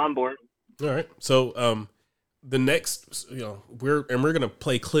I'm on board. All right. So the next, we're gonna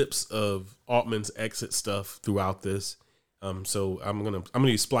play clips of Altman's exit stuff throughout this. So I'm gonna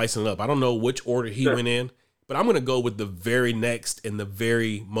be splicing it up. I don't know which order he went in, but I'm gonna go with the very next and the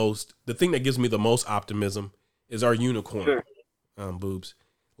thing that gives me the most optimism is our unicorn, Boobs.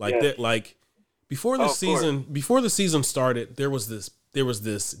 That, like before the season started, there was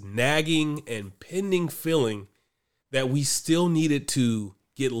this nagging and pending feeling that we still needed to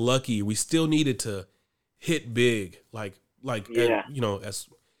get lucky. We still needed to hit big, and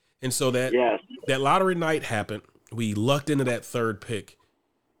so that lottery night happened. We lucked into that third pick.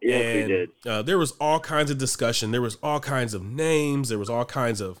 Yes, and, we did. There was all kinds of discussion. There was all kinds of names. There was all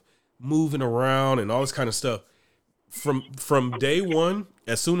kinds of moving around and all this kind of stuff. From day one,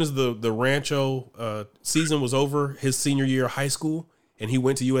 as soon as the Rancho season was over, his senior year of high school, and he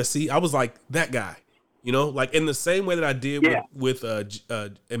went to USC, I was like, that guy. Like in the same way that I did with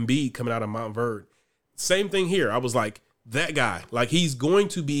Embiid coming out of Mount Verde. Same thing here. I was like, that guy. Like he's going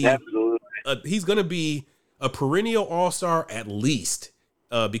to be a perennial all-star at least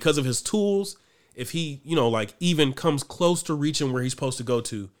because of his tools. If he, even comes close to reaching where he's supposed to go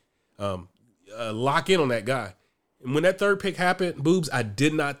to, lock in on that guy. And when that third pick happened, Boobs, I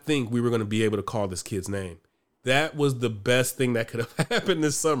did not think we were going to be able to call this kid's name. That was the best thing that could have happened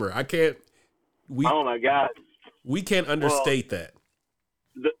this summer. Oh my God. We can't understate that.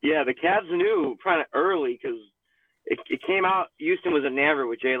 The Cavs knew kind of early because it came out Houston was enamored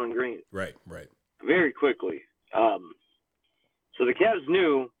with Jalen Green. Right. Very quickly. So the Cavs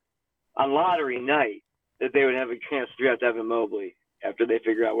knew on lottery night that they would have a chance to draft Evan Mobley after they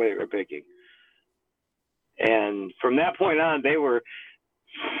figured out where they were picking. And from that point on, they were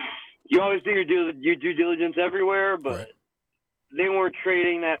you always do your due diligence everywhere, but Right. they weren't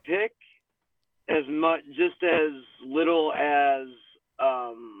trading that pick as much, just as little as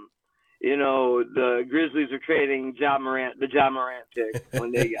the Grizzlies are trading the Ja Morant pick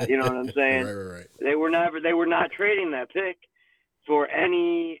when they got, you know what I'm saying? Right. They were not trading that pick for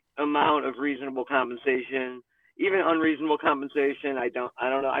any amount of reasonable compensation, even unreasonable compensation. I don't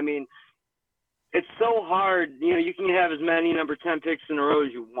know. I mean, it's so hard. You can have as many number 10 picks in a row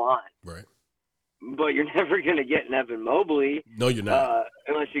as you want. Right. But you're never going to get an Evan Mobley. No, you're not.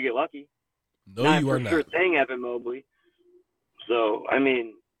 Unless you get lucky. No, you are not. Sure thing, Evan Mobley. So, I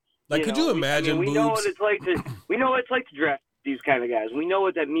mean, like, could you imagine? We know what it's like to draft these kind of guys. We know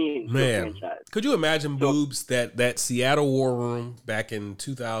what that means. Man, could you imagine, Boobs, that Seattle War Room back in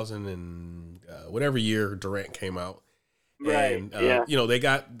 2000 and whatever year Durant came out? Right. And,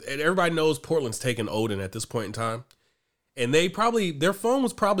 everybody knows Portland's taking Odin at this point in time. And their phone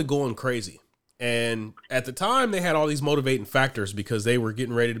was probably going crazy. And at the time, they had all these motivating factors because they were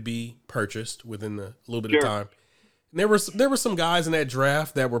getting ready to be purchased within a little bit of time. And there were some guys in that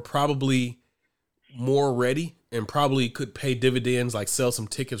draft that were probably more ready and probably could pay dividends, like sell some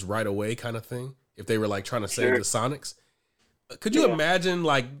tickets right away kind of thing, if they were like trying to save the Sonics. Could you imagine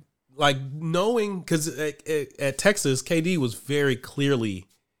like knowing, because at Texas, KD was very clearly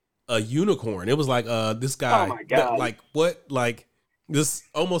a unicorn. It was like this guy, oh my God. This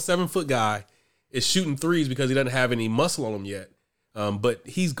almost 7-foot guy is shooting threes because he doesn't have any muscle on him yet. But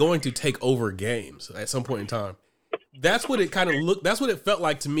he's going to take over games at some point in time. That's what it kind of looked. That's what it felt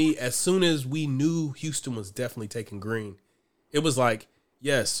like to me. As soon as we knew Houston was definitely taking Green, it was like,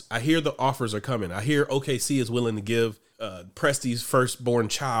 yes, I hear the offers are coming. I hear OKC is willing to give Presti's firstborn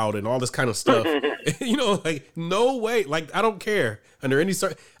child and all this kind of stuff. Like, no way. Like, I don't care under any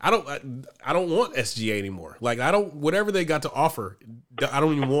I don't want SGA anymore. Like, whatever they got to offer, I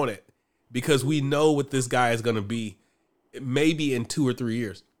don't even want it, because we know what this guy is going to be maybe in 2 or 3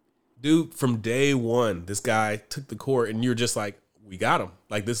 years. Dude, from day one, this guy took the court, and you're just like, we got him.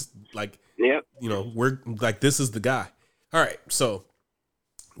 Like, this, like, yep. We're like, this is the guy. All right, so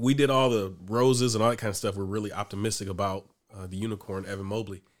we did all the roses and all that kind of stuff. We're really optimistic about the unicorn, Evan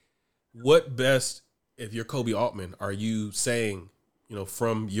Mobley. What best, if you're Koby Altman, are you saying,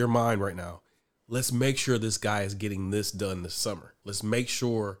 from your mind right now, let's make sure this guy is getting this done this summer. Let's make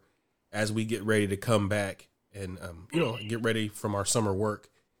sure as we get ready to come back and, get ready from our summer work,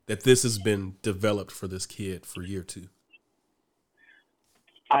 that this has been developed for this kid for year 2?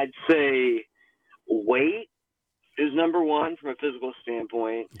 I'd say weight is number 1 from a physical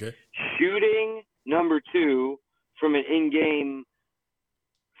standpoint. Okay. Shooting, number 2, from an in-game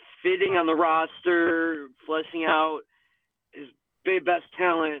fitting on the roster, fleshing out his best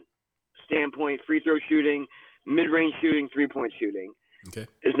talent standpoint, free throw shooting, mid-range shooting, three-point shooting. Okay.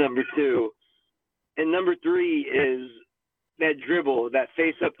 Is number 2. And number 3 is that dribble, that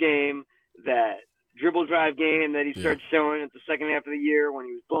face-up game, that dribble drive game that he started showing at the second half of the year when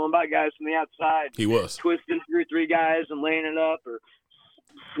he was blowing by guys from the outside. He was. Twisting through 3 guys and laying it up, or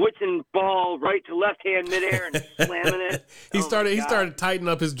switching ball right to left hand midair and slamming it. He started tightening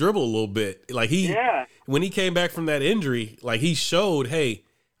up his dribble a little bit. Like when he came back from that injury, like he showed, hey,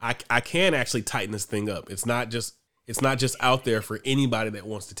 I can actually tighten this thing up. It's not just out there for anybody that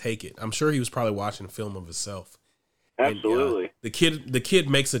wants to take it. I'm sure he was probably watching film of himself. Absolutely. And, the kid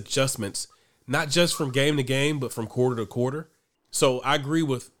makes adjustments, not just from game to game, but from quarter to quarter. So I agree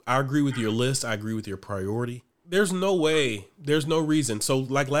with your list. I agree with your priority. There's no reason. So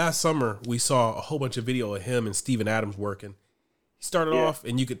like last summer, we saw a whole bunch of video of him and Steven Adams working. He started off,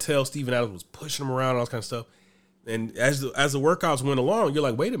 and you could tell Steven Adams was pushing him around and all this kind of stuff. And as the workouts went along, you're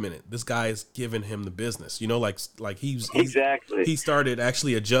like, wait a minute, this guy is giving him the business. Exactly. He started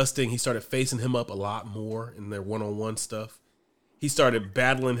actually adjusting. He started facing him up a lot more in their one-on-one stuff. He started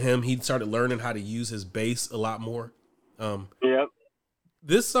battling him. He started learning how to use his base a lot more. Yep.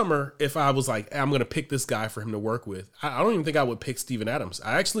 This summer, if I was like, I'm going to pick this guy for him to work with, I don't even think I would pick Steven Adams.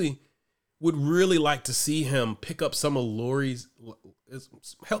 I actually would really like to see him pick up some of Laurie's.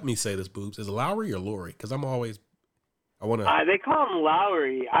 Help me say this, Boobs. Is it Lowry or Laurie? Because I want to. They call him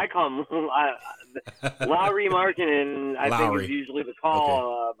Lowry. I call him Lowry Markkinen. I think is usually the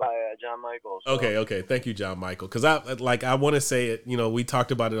call by John Michael. So. Okay. Thank you, John Michael. Because I want to say it. We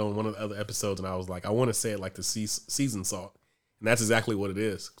talked about it on one of the other episodes, and I was like, I want to say it like the season salt, and that's exactly what it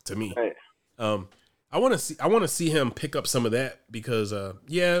is to me. Right. I want to see him pick up some of that because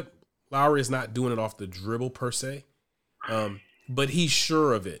Lowry is not doing it off the dribble per se. But he's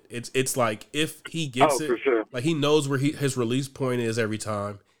sure of it. It's like if he gets it, for sure. like he knows where his release point is every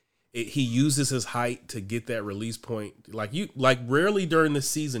time. he uses his height to get that release point. Like rarely during this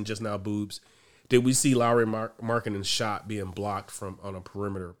season just now, Boobs, did we see Lauri Markkanen's shot being blocked on a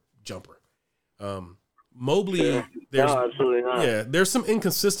perimeter jumper. Mobley, no, absolutely not. Yeah, there's some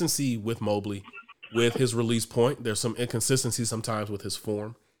inconsistency with Mobley with his release point. There's some inconsistency sometimes with his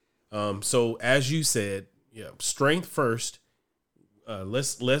form. So as you said, strength first.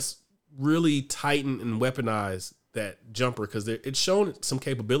 Let's really tighten and weaponize that jumper because it's shown some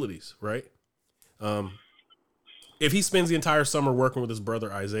capabilities, right? If he spends the entire summer working with his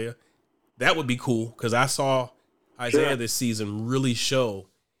brother Isaiah, that would be cool because I saw Isaiah this season really show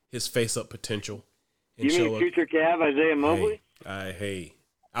his face-up potential. And you mean future Cav Isaiah Mobley? Hey,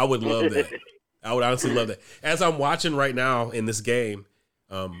 I would love that. I would honestly love that. As I'm watching right now in this game,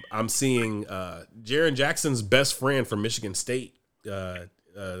 I'm seeing Jaren Jackson's best friend from Michigan State,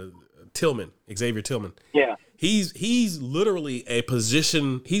 Tillman, Xavier Tillman. Yeah, he's literally a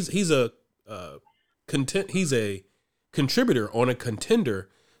position. He's a contributor on a contender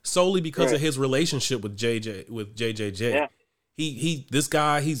solely because of his relationship with JJJ. Yeah. This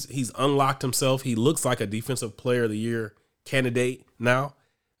guy he's unlocked himself. He looks like a defensive player of the year candidate now.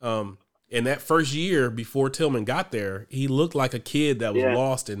 In that first year before Tillman got there, he looked like a kid that was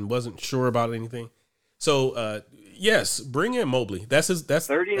lost and wasn't sure about anything. So yes, bring in Mobley. That's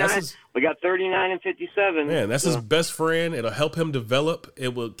 39. We got 39 and 57. Man, that's his best friend. It'll help him develop.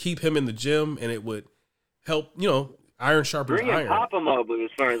 It will keep him in the gym, and it would help, iron sharpens iron. Bring in Papa Mobley,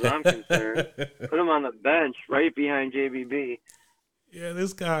 as far as I'm concerned. Put him on the bench right behind JBB. Yeah,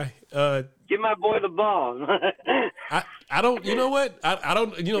 this guy. Give my boy the ball. I don't. You know what? I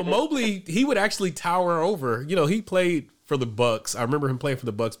don't. Mobley. He would actually tower over. He played for the Bucks. I remember him playing for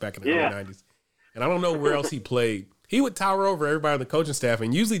the Bucks back in the early '90s, and I don't know where else he played. He would tower over everybody on the coaching staff,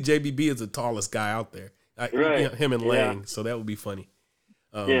 and usually JBB is the tallest guy out there. Him and Lang. So that would be funny.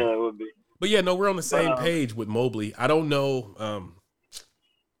 That would be. But yeah, no, we're on the same page with Mobley. I don't know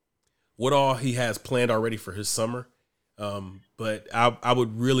what all he has planned already for his summer. But I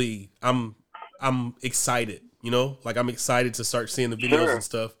would really, I'm excited, I'm excited to start seeing the videos and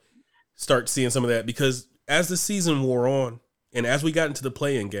stuff, start seeing some of that because as the season wore on and as we got into the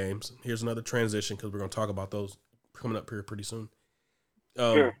play-in games, here's another transition because we're going to talk about those coming up here pretty soon.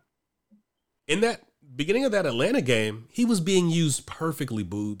 In that beginning of that Atlanta game, he was being used perfectly,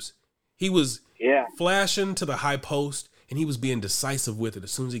 Boobs. He was flashing to the high post and he was being decisive with it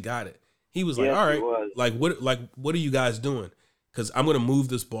as soon as he got it. He was like, all right, what are you guys doing? Because I'm going to move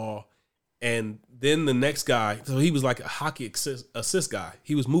this ball. And then the next guy, so he was like a hockey assist guy.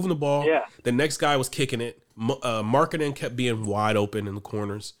 He was moving the ball. Yeah. The next guy was kicking it. Markkanen kept being wide open in the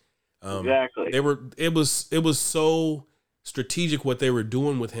corners. Exactly. It was so strategic what they were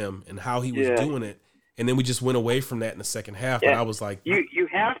doing with him and how he was doing it. And then we just went away from that in the second half. And I was like, you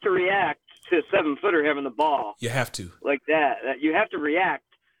have to react to a 7-footer having the ball. You have to. Like that. You have to react.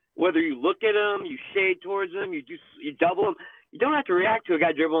 Whether you look at him, you shade towards him, you double him. You don't have to react to a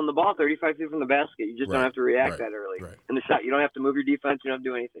guy dribbling the ball 35 feet from the basket. You just don't have to react that early in the shot. You don't have to move your defense. You don't have to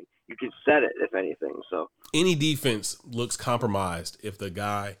do anything. You can set it, if anything. So any defense looks compromised if the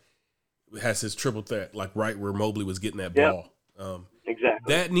guy has his triple threat, like right where Mobley was getting that ball.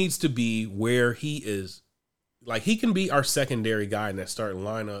 Exactly. That needs to be where he is. Like he can be our secondary guy in that starting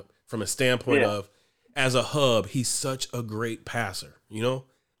lineup from a standpoint of as a hub, he's such a great passer,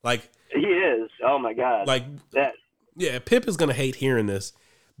 Like he is. Oh my God. Like that. Yeah, Pip is gonna hate hearing this,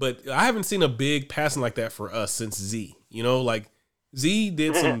 but I haven't seen a big passing like that for us since Z. Like Z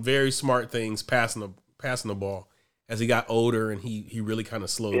did some very smart things passing the ball as he got older and he really kind of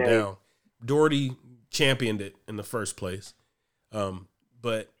slowed down. Doherty championed it in the first place,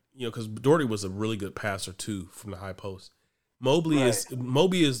 but because Doherty was a really good passer too from the high post. Mobley is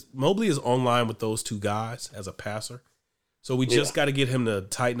on line with those two guys as a passer. So we just got to get him to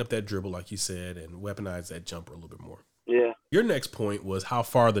tighten up that dribble, like you said, and weaponize that jumper a little bit more. Yeah. Your next point was how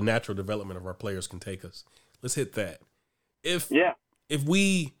far the natural development of our players can take us. Let's hit that. If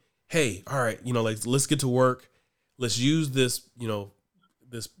we, all right, let's get to work. Let's use this,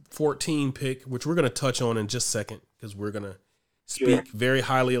 this 14 pick, which we're going to touch on in just a second because we're going to speak very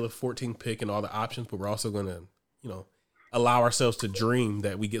highly of the 14 pick and all the options, but we're also going to, allow ourselves to dream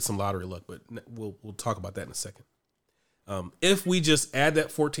that we get some lottery luck. But we'll talk about that in a second. If we just add that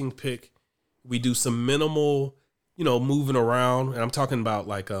 14th pick, we do some minimal, moving around, and I'm talking about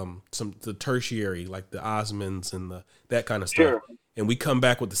like the tertiary, like the Osmonds and that kind of stuff. And we come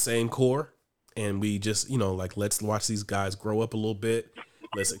back with the same core, and we just, let's watch these guys grow up a little bit.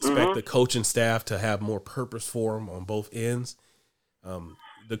 Let's expect the coaching staff to have more purpose for them on both ends.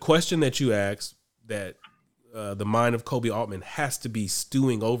 The question that you asked that the mind of Koby Altman has to be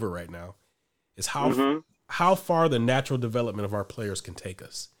stewing over right now is how far the natural development of our players can take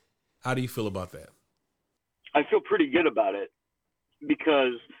us. How do you feel about that? I feel pretty good about it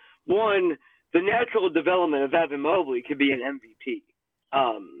because, one, the natural development of Evan Mobley could be an MVP.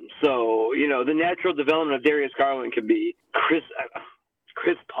 So, the natural development of Darius Garland could be Chris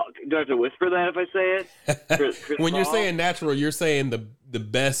Paul. Do I have to whisper that if I say it? Chris When Paul? you're saying natural, you're saying the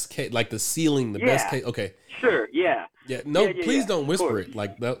best case, like the ceiling, best case. Okay. Sure. Yeah. Yeah. No, Yeah, please don't whisper course. it.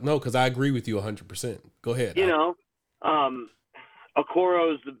 Like, no, because I agree with you 100%. Go ahead.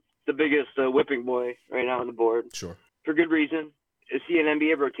 Okoro's the biggest whipping boy right now on the board. Sure. For good reason. Is he an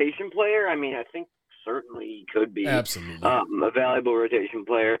NBA rotation player? I mean, I think certainly he could be. Absolutely. A valuable rotation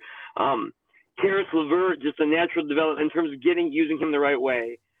player. Karis LeVert, just a natural development in terms of using him the right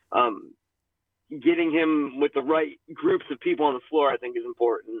way. Getting him with the right groups of people on the floor, I think, is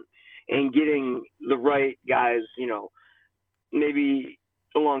important. And getting the right guys, maybe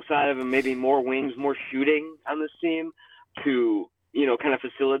alongside of him, maybe more wings, more shooting on this team to, kind of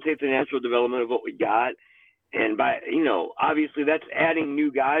facilitate the natural development of what we got. And by, obviously that's adding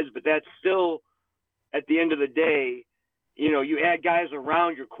new guys, but that's still, at the end of the day, you add guys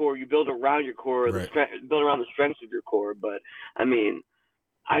around your core, you build around your core, right. Build around the strengths of your core. But I mean,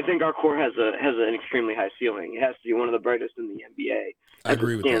 I think our core has an extremely high ceiling. It has to be one of the brightest in the NBA. I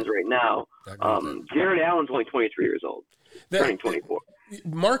agree with stands that. right now. Jared Allen's only 23 years old, turning 24.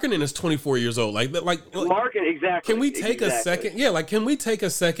 Markkanen is 24 years old. Like Markkanen, exactly. Can we take a second? Yeah, can we take a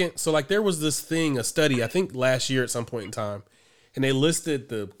second? So there was this thing, a study, I think last year at some point in time, and they listed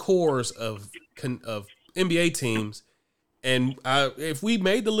the cores of NBA teams. And if we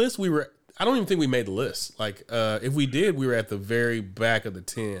made the list, I don't even think we made the list. If we did, we were at the very back of the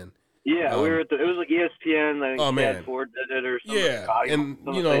 10. Yeah, we were it was like ESPN. I think man. Ford did it or something. Yeah, and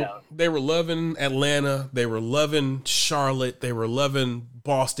they were loving Atlanta, they were loving Charlotte, they were loving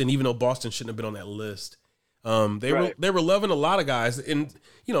Boston, even though Boston shouldn't have been on that list. They were loving a lot of guys, and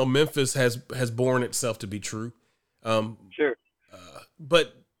Memphis has borne itself to be true. Sure,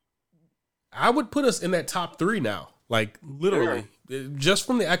 but I would put us in that top 3 now, literally, just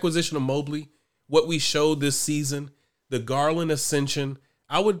from the acquisition of Mobley, what we showed this season, the Garland ascension.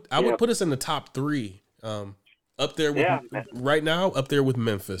 I would put us in the top 3, up there with right now, up there with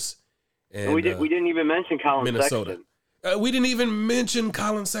Memphis, and we didn't even mention Colin Minnesota. Sexton. We didn't even mention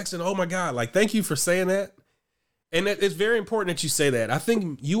Colin Sexton. Oh my God! Thank you for saying that, and it's very important that you say that. I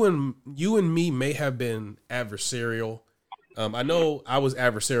think you and me may have been adversarial. I know I was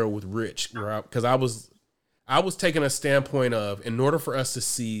adversarial with Rich because I was taking a standpoint of, in order for us to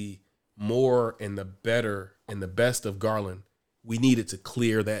see more and the better and the best of Garland, we needed to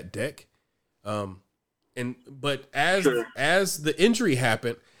clear that deck. But as the injury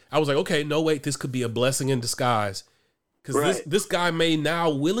happened, I was like, okay, no, wait, this could be a blessing in disguise. Because this guy may now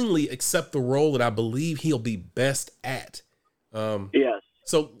willingly accept the role that I believe he'll be best at. Yes.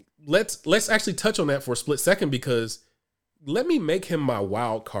 So let's actually touch on that for a split second, because let me make him my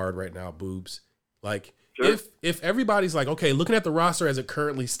wild card right now, Boobs. If everybody's like, okay, looking at the roster as it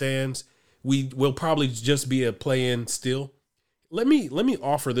currently stands, we will probably just be a play-in still. Let me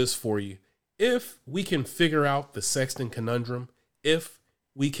offer this for you. If we can figure out the Sexton conundrum, if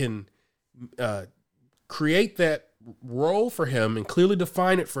we can create that role for him and clearly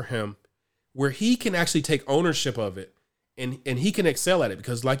define it for him, where he can actually take ownership of it and he can excel at it,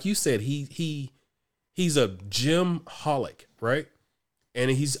 because like you said, he's a gym-holic, right?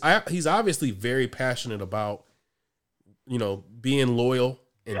 And he's obviously very passionate about, being loyal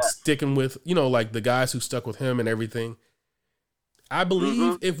and sticking with, the guys who stuck with him and everything. I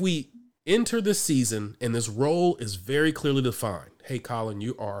believe if we enter this season and this role is very clearly defined, hey, Colin,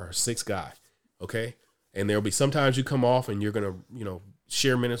 you are our 6th guy, okay? And there'll be sometimes you come off and you're going to,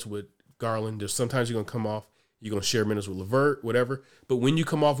 share minutes with Garland. There's sometimes you're going to come off, you're going to share minutes with LeVert, whatever. But when you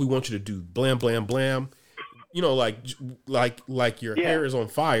come off, we want you to do blam, blam, blam. Like your hair is on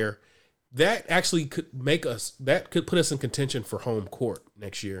fire. That actually could put us in contention for home court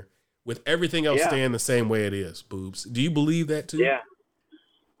next year, with everything else staying the same way it is, Boobs. Do you believe that too? Yeah,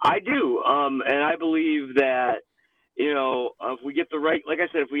 I do. And I believe that, if we get the right, like I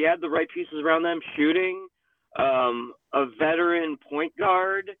said, if we add the right pieces around them, shooting, a veteran point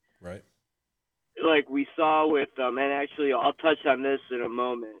guard, right, like we saw with, and actually I'll touch on this in a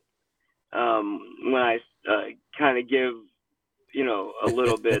moment, when I kind of give, a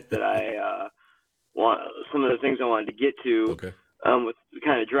little bit that I want, some of the things I wanted to get to, okay. With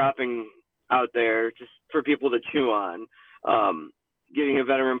kind of dropping out there just for people to chew on, getting a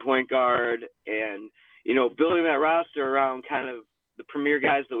veteran point guard and, building that roster around kind of the premier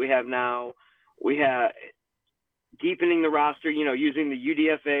guys that we have now. We have deepening the roster, using the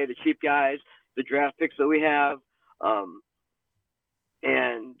UDFA, the cheap guys, the draft picks that we have.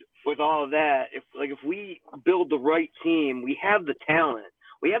 And with all of that, if we build the right team, we have the talent.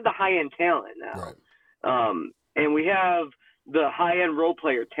 We have the high-end talent now. Right. And we have the high-end role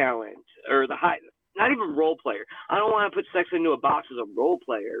player talent, or not even role player. I don't want to put Sexton into a box as a role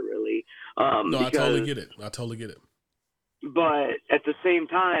player, really. No, I totally get it. But at the same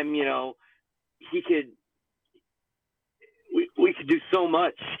time, he could. We could do so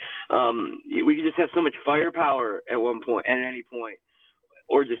much. We could just have so much firepower at any point,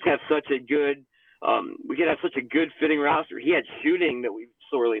 or just have such a good. We could have such a good fitting roster. He had shooting that we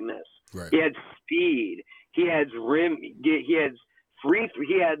sorely missed. Right. He had speed. He had rim. He had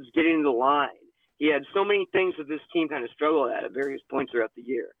he had getting to the line. He had so many things that this team kind of struggled at various points throughout the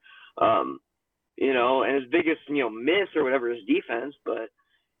year. And his biggest miss or whatever is defense, but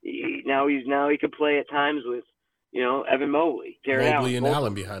he could play at times with Evan Mobley, and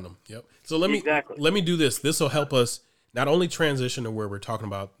Allen behind him. Yep. So let me do this. This will help us not only transition to where we're talking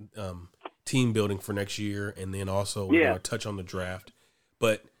about team building for next year, and then also we're going to touch on the draft.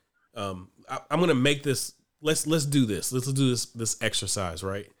 But I'm going to make this. Let's do this. Let's do this exercise,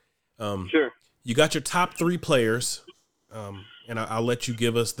 right? Sure. You got your top 3 players, and I'll let you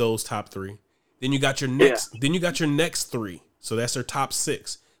give us those top 3. Then you got your next. Then you got your next 3. So that's their top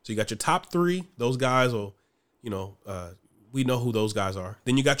 6. So you got your top 3. Those guys will, we know who those guys are.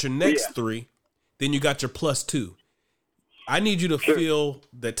 Then you got your next 3. Then you got your plus 2. I need you to feel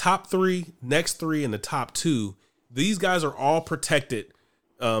the top 3, next 3, and the top 2. These guys are all protected.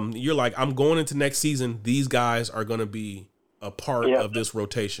 You're like, I'm going into next season. These guys are going to be a part of this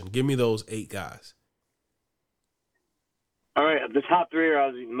rotation. Give me those 8 guys. All right. The top 3 are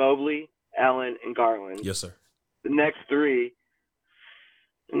obviously Mobley, Allen, and Garland. Yes, sir. The next three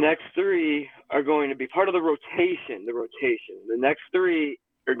are going to be part of the rotation. The next 3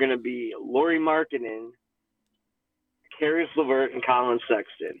 are going to be Lauri Markkanen, Caris LeVert, and Colin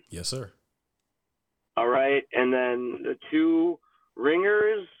Sexton. Yes, sir. All right. And then the 2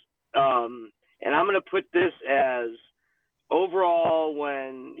 ringers, and I'm going to put this as overall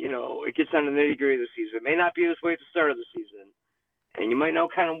when, it gets down to the nitty-gritty of the season. It may not be this way at the start of the season, and you might know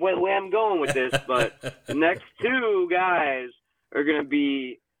kind of where I'm going with this, but the next 2 guys are going to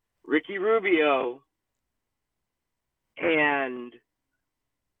be Ricky Rubio and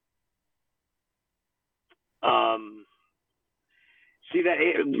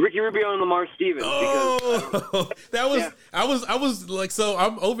Ricky Rubio and Lamar Stevens. I was like, so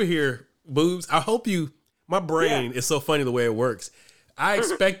I'm over here, Boobs. I hope my brain is so funny the way it works. I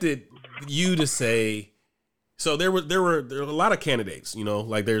expected you to say, so there were a lot of candidates,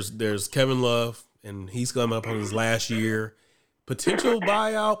 like there's Kevin Love, and he's coming up on his last year, potential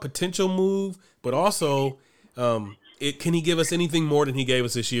buyout, potential move, but also, can he give us anything more than he gave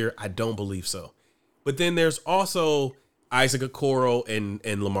us this year? I don't believe so. But then there's also Isaac Okoro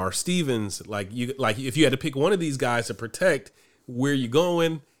and Lamar Stevens. Like if you had to pick one of these guys to protect, where you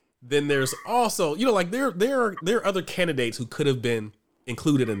going? Then there's also, there are other candidates who could have been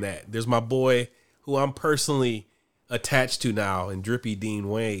included in that. There's my boy who I'm personally attached to now, and Drippy Dean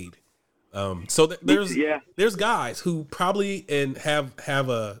Wade. So there's guys who probably have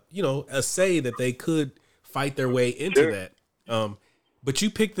a say that they could fight their way into that. But you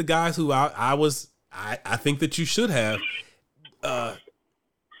picked the guys who I think that you should have.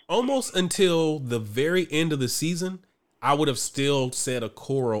 Almost until the very end of the season, I would have still said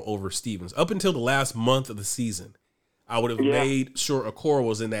Okoro over Stevens. Up until the last month of the season, I would have made sure Okoro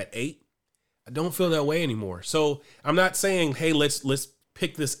was in that 8. I don't feel that way anymore. So I'm not saying, hey, let's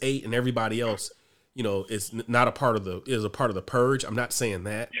pick this 8 and everybody else, is not a part of the purge. I'm not saying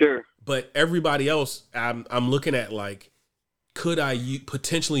that. Sure. But everybody else, I'm looking at like, could I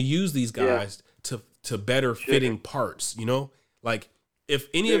potentially use these guys to better fitting parts? Like if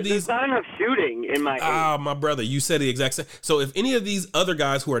any of these, there's not enough shooting in my 8. My brother, you said the exact same. So if any of these other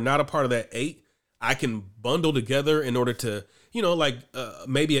guys who are not a part of that 8, I can bundle together in order to,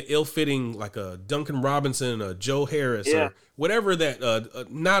 maybe an ill-fitting, like a Duncan Robinson, a Joe Harris, or whatever that,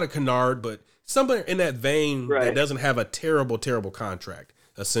 not a Kennard, but somewhere in that vein that doesn't have a terrible, terrible contract,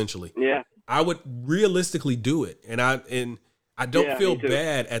 essentially. Yeah. I would realistically do it. And I don't feel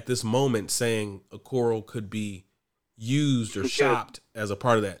bad at this moment saying Okoro could be used or shopped as a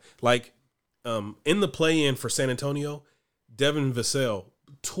part of that. Like in the play-in for San Antonio, Devin Vassell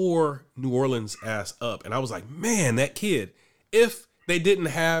tore New Orleans' ass up. And I was like, man, that kid, if they didn't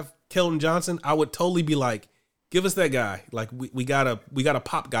have Keldon Johnson, I would totally be like, give us that guy. Like we got a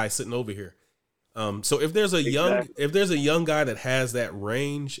pop guy sitting over here. So if there's a young guy that has that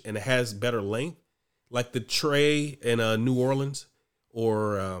range and has better length, like the Trey in New Orleans,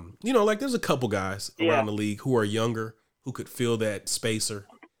 or like there's a couple guys around the league who are younger who could fill that spacer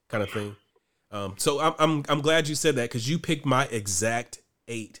kind of thing. So I'm glad you said that, because you picked my exact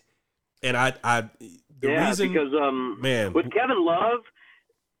 8, and the reason because man, with Kevin Love,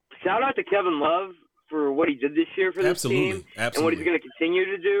 shout out to Kevin Love for what he did this year for this team and what he's going to continue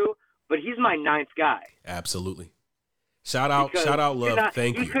to do. But he's my 9th guy. Absolutely. Shout out Love.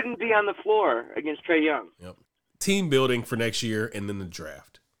 Thank you. He couldn't be on the floor against Trae Young. Yep. Team building for next year, and then the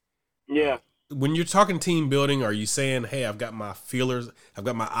draft. Yeah. When you're talking team building, are you saying, hey, I've got my feelers, I've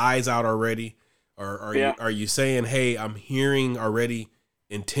got my eyes out already? Or are you saying, hey, I'm hearing already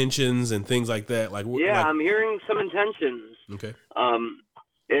intentions and things like that? I'm hearing some intentions. Okay.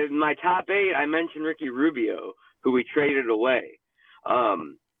 In my top 8, I mentioned Ricky Rubio, who we traded away.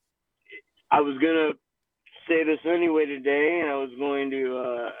 I was gonna say this anyway today, and I was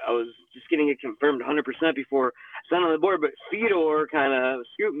just getting it confirmed 100% before I sent on the board, but Fedor kind of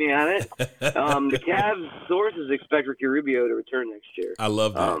scooped me on it. The Cavs sources expect Ricky Rubio to return next year. I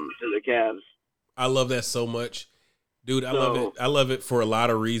love that. To the Cavs. I love that so much, dude. I love it. I love it for a lot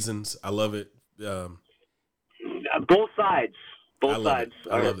of reasons. I love it. Both sides are that.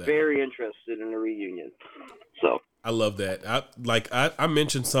 very interested in a reunion. So I love that. I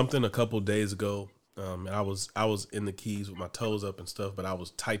mentioned something a couple of days ago. I was in the Keys with my toes up and stuff, but I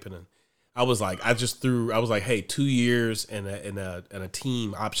was typing, and I was like, hey, 2 years and a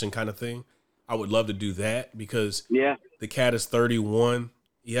team option kind of thing. I would love to do that, because the cat is 31.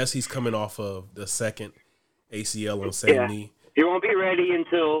 Yes, he's coming off of the second ACL on same knee. He won't be ready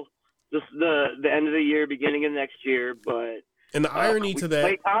until the end of the year, beginning of next year, but. And the irony to that,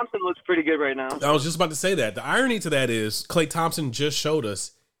 Klay Thompson looks pretty good right now. I was just about to say that. The irony to that is Klay Thompson just showed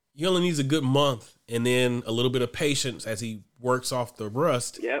us he only needs a good month and then a little bit of patience as he works off the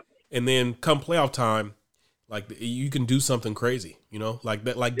rust. Yep. And then come playoff time, you can do something crazy, like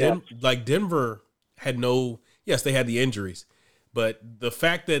that. Like Denver had they had the injuries, but the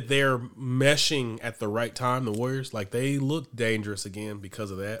fact that they're meshing at the right time, the Warriors, they look dangerous again because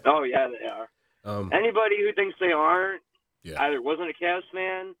of that. Oh yeah, they are. Anybody who thinks they aren't, either wasn't a Cavs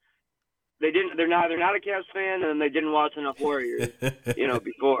fan, they're not a Cavs fan, and they didn't watch enough Warriors,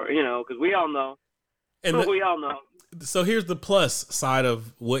 before, because we all know. We all know. So here's the plus side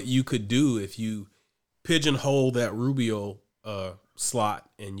of what you could do if you pigeonhole that Rubio slot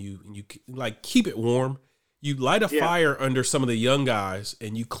and you keep it warm. You light a fire under some of the young guys,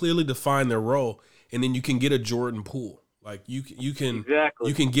 and you clearly define their role, and then you can get a Jordan Poole. You can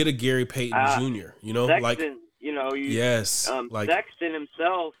get a Gary Payton Jr. Sexton, yes, Sexton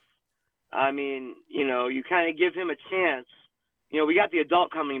himself. I mean, you kind of give him a chance. We got the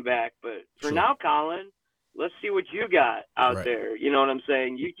adult coming back, but for now, Colin, let's see what you got out there. You know what I'm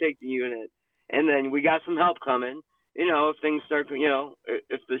saying? You take the unit, and then we got some help coming. If things start,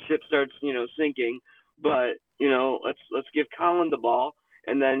 if the ship starts, sinking. But let's give Colin the ball,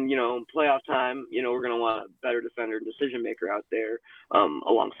 and then playoff time, we're gonna want a better defender, decision maker out there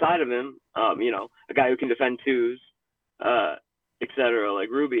alongside of him. A guy who can defend twos, etc. Like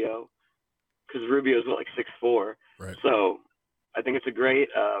Rubio, because Rubio's 6'4". Right. So I think it's a great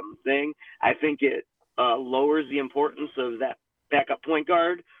thing. I think it lowers the importance of that backup point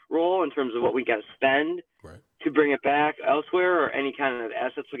guard role in terms of what we got to spend to bring it back elsewhere, or any kind of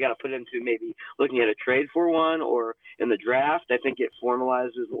assets we got to put into maybe looking at a trade for one or in the draft. I think it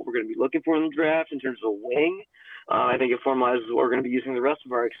formalizes what we're going to be looking for in the draft in terms of a wing. I think it formalizes what we're going to be using the rest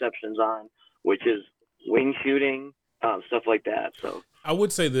of our exceptions on, which is wing shooting, stuff like that. So I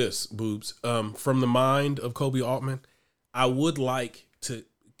would say this, Boobs, from the mind of Koby Altman, I would like to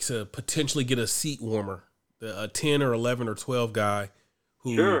potentially get a seat warmer, a 10 or 11 or 12 guy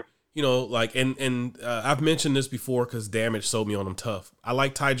who, I've mentioned this before because Damage sold me on him tough. I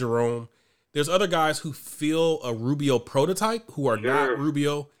like Ty Jerome. There's other guys who feel a Rubio prototype who are not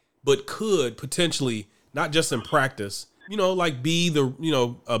Rubio, but could potentially, not just in practice, be a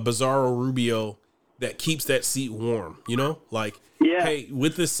Bizarro Rubio that keeps that seat warm, hey,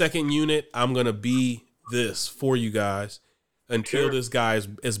 with this second unit, I'm going to be this for you guys until this guy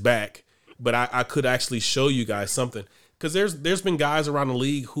is back. But I could actually show you guys something, because there's been guys around the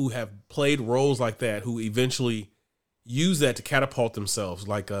league who have played roles like that who eventually use that to catapult themselves.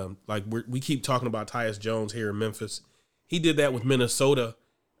 We keep talking about Tyus Jones here in Memphis. He did that with Minnesota,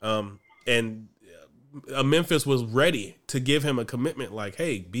 and Memphis was ready to give him a commitment like,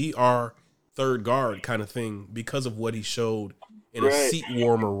 hey, be our third guard kind of thing because of what he showed in a seat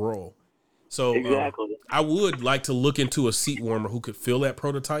warmer role. So I would like to look into a seat warmer who could fill that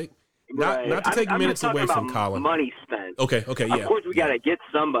prototype. Not to take minutes away from Colin. Money spent. Okay, yeah. Of course, we got to get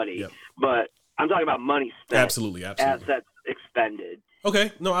somebody, but I'm talking about money spent. Absolutely. Assets expended.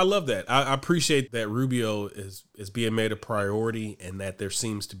 Okay, no, I love that. I appreciate that Rubio is being made a priority and that there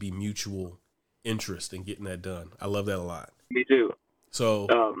seems to be mutual interest in getting that done. I love that a lot. Me too.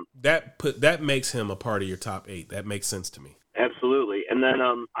 So that makes him a part of your top 8. That makes sense to me. Absolutely. And then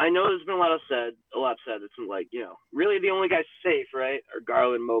I know there's been a lot said. It's like, really the only guys safe, right, are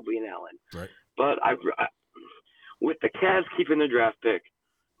Garland, Mobley, and Allen. Right. But I with the Cavs keeping the draft pick,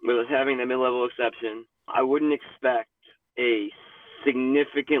 with us having the mid-level exception, I wouldn't expect a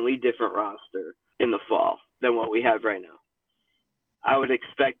significantly different roster in the fall than what we have right now. I would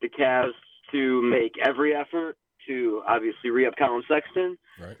expect the Cavs to make every effort to obviously re-up Colin Sexton.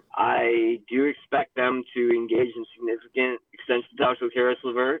 Right. I do expect them to engage in significant extension talks with Karis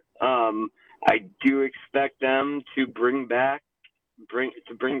LeVert. I do expect them to bring the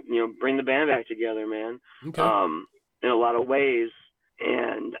band back together, man. Okay. In a lot of ways,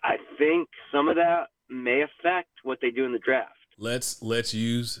 and I think some of that may affect what they do in the draft. Let's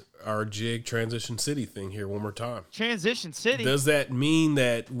use our jig transition city thing here one more time. Transition city. Does that mean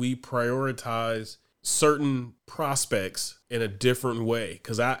that we prioritize certain prospects in a different way?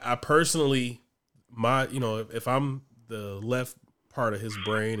 Because I personally, if I'm the left part of his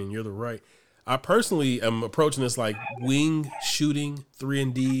brain and you're the right, I personally am approaching this like wing shooting,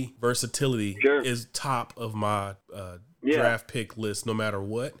 3-and-D versatility is top of my draft pick list no matter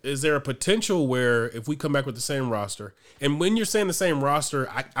what. Is there a potential where if we come back with the same roster, and when you're saying the same roster,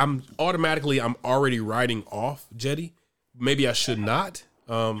 I'm already writing off Jetty. Maybe I should not.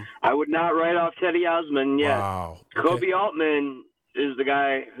 I would not write off Cedi Osman yet. Wow. Okay. Koby Altman is the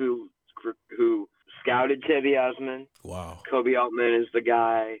guy who scouted Cedi Osman. Wow. Koby Altman is the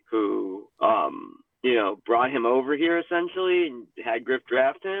guy who brought him over here essentially and had Griff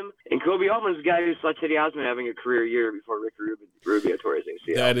draft him. And Koby Altman's the guy who saw Cedi Osman having a career year before Rick Rubio tore his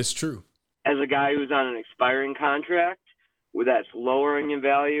ACL. That is true. As a guy who's on an expiring contract, that's lowering in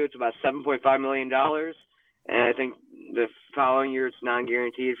value, it's about $7.5 million. And I think the following year it's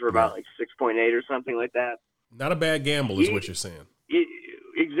non-guaranteed for about like 6.8 or something like that. Not a bad gamble is what you're saying.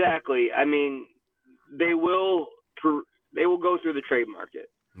 Exactly. I mean, they will go through the trade market.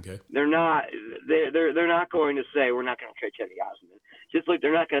 Okay. They're not going to say we're not going to trade Cedi Osman. Just like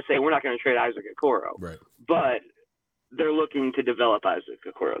they're not going to say we're not going to trade Isaac Okoro. Right. But they're looking to develop Isaac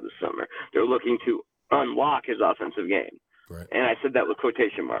Okoro this summer. They're looking to unlock his offensive game. Right. And I said that with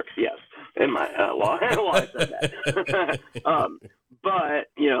quotation marks, yes. In my while I said that. But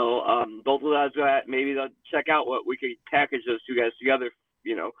both of those guys, maybe they'll check out what we could package those two guys together.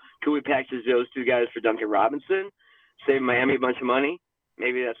 Could we package those two guys for Duncan Robinson, save Miami a bunch of money?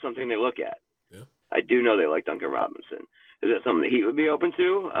 Maybe that's something they look at. Yeah. I do know they like Duncan Robinson. Is that something that he would be open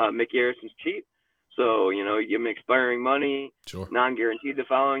to? Mickey Harrison's cheap. So, you give him expiring money, sure, non-guaranteed the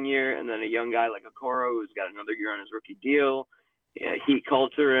following year, and then a young guy like Okoro who's got another year on his rookie deal. Yeah, heat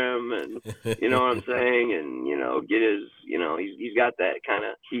culture him, and you know what I'm saying, and get his, he's got that kind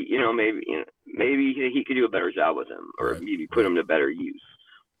of, maybe he could do a better job with him, or maybe put him to better use.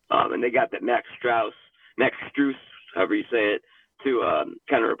 And they got that Max Strus, however you say it, to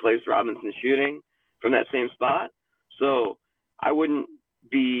kind of replace Robinson's shooting from that same spot. So I wouldn't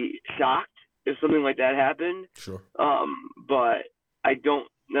be shocked if something like that happened. Sure. But I don't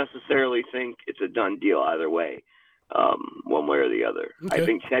necessarily think it's a done deal either way, one way or the other. Okay. I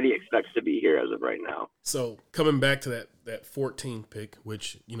think Cedi expects to be here as of right now. So coming back to that 14th pick,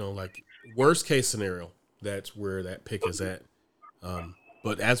 which, like worst case scenario, that's where that pick is at.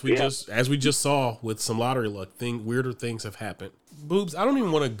 But as we just saw with some lottery luck, weirder things have happened. Boobs, I don't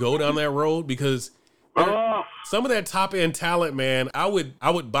even want to go down that road because some of that top end talent, man, I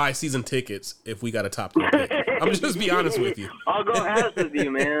would buy season tickets if we got a top 10 pick. I'm just be honest with you. I'll go ask with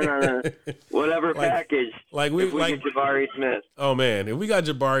you, man, on a whatever package. Like if we get Jabari Smith. Oh man, if we got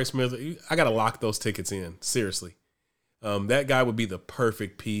Jabari Smith, I gotta lock those tickets in. Seriously. That guy would be the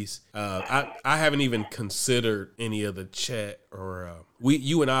perfect piece. I haven't even considered any of the chat or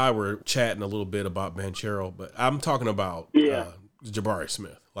you and I were chatting a little bit about Banchero, but I'm talking about Jabari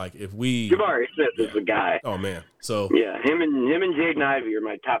Smith. Like Jabari Smith is the guy. Oh man. So yeah, him and Jaden Ivey are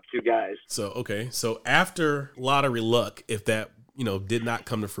my top two guys. So after lottery luck, if that did not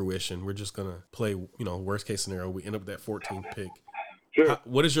come to fruition, we're just gonna play worst case scenario. We end up with that 14th pick. Sure.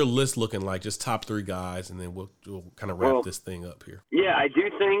 What is your list looking like? Just top 3 guys, and then we'll kind of wrap this thing up here. Yeah, I do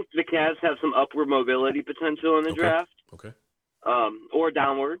think the Cavs have some upward mobility potential in the draft. Okay. Or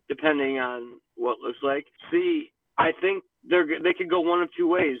downward, depending on what it looks like. See, I think they could go one of two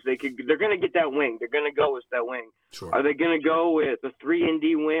ways. They're going to get that wing. They're going to go with that wing. Sure. Are they going to go with the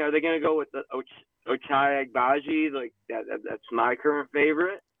 3-and-D wing? Are they going to go with the Ochai Agbaji? Like that's my current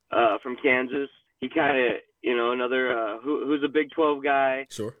favorite. from Kansas. He kind of, another who's a Big 12 guy.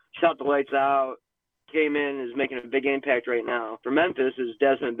 Sure. Shot the lights out. Came in, is making a big impact right now. For Memphis is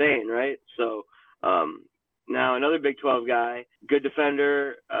Desmond Bain, right? So now another Big 12 guy, good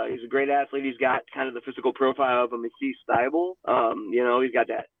defender. He's a great athlete. He's got kind of the physical profile of a Matisse Thybulle. He's got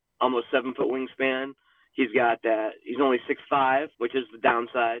that almost 7-foot wingspan. He's got that. He's only 6'5", which is the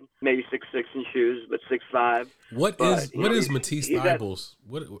downside. Maybe 6'6" in shoes, but 6'5". What is Matisse Thybulle's?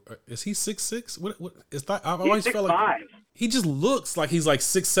 What is he 6'6"? What is that? I've always felt like he just looks like he's like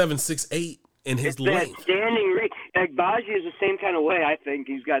 6'7", 6'8" in his length. That standing reach. Agbaji is the same kind of way. I think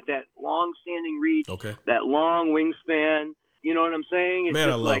he's got that long standing reach. Okay. That long wingspan. You know what I'm saying? It's Man,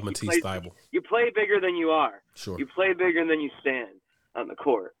 I just love Matisse Thybulle. You play bigger than you are. Sure. You play bigger than you stand on the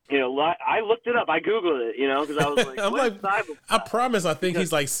court. I looked it up. I Googled it, because I was like, I'm like, I promise I think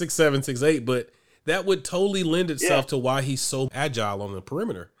he's like 6'7", 6'8", but that would totally lend itself to why he's so agile on the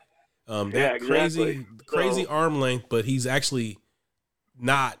perimeter. Exactly. Crazy arm length, but he's actually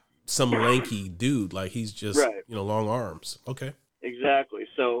not some lanky dude. Like he's just, long arms. Okay. Exactly.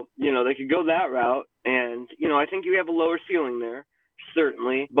 So, they could go that route. And, I think you have a lower ceiling there,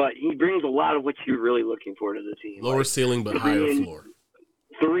 certainly. But he brings a lot of what you're really looking for to the team. Lower ceiling, but higher floor.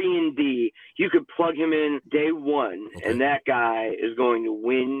 3 and D. You could plug him in day one, and that guy is going to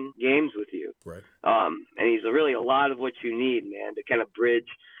win games with you. Right. And he's really a lot of what you need, man, to kind of bridge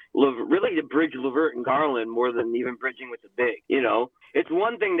LeVert and Garland more than even bridging with the big. It's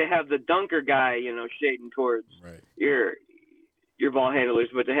one thing to have the dunker guy, shading towards your ball handlers,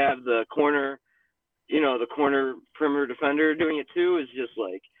 but to have the corner perimeter defender doing it too is just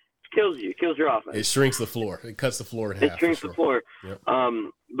like kills your offense. It shrinks the floor. It cuts the floor in half. It shrinks the floor. Yep.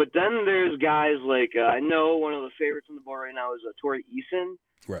 But then there's guys like I know one of the favorites on the board right now is Torrey Eason.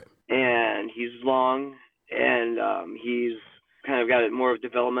 Right. And he's long and he's kind of got more of a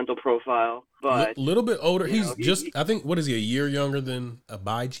developmental profile, but a little bit older. I think, what is he, a year younger than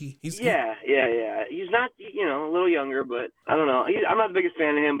Agbaji? Yeah. He's not, a little younger, but I don't know. I'm not the biggest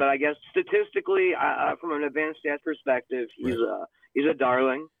fan of him, but I guess statistically, from an advanced stats perspective, he's a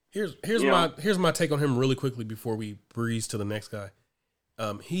darling. Here's my take on him really quickly before we breeze to the next guy.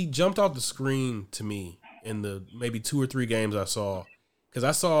 He jumped off the screen to me in the maybe 2 or 3 games I saw, because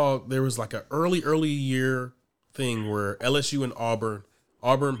I saw there was like an early year thing where LSU and Auburn,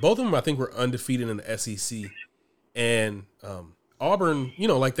 both of them I think were undefeated in the SEC, and Auburn,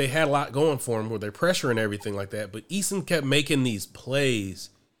 like they had a lot going for them with their pressure and everything like that, but Eason kept making these plays,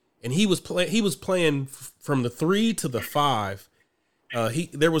 and he was playing from the 3 to the 5.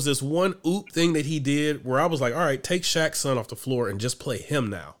 There was this one oop thing that he did where I was like, all right, take Shaq's son off the floor and just play him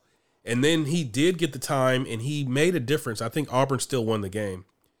now. And then he did get the time and he made a difference. I think Auburn still won the game.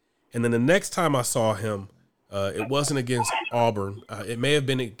 And then the next time I saw him, it wasn't against Auburn. It may have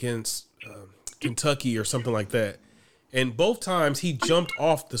been against Kentucky or something like that. And both times he jumped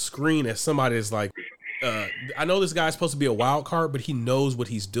off the screen as somebody is like, I know this guy's supposed to be a wild card, but he knows what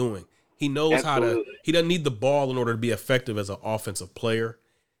he's doing. He knows he doesn't need the ball in order to be effective as an offensive player.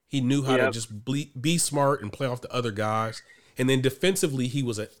 He knew how to just be smart and play off the other guys. And then defensively, he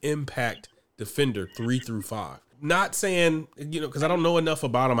was an impact defender 3 through 5. Not saying, because I don't know enough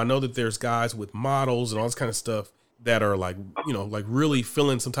about him. I know that there's guys with models and all this kind of stuff that are like, like really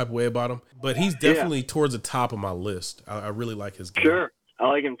feeling some type of way about him. But he's definitely towards the top of my list. I really like his game. Sure. I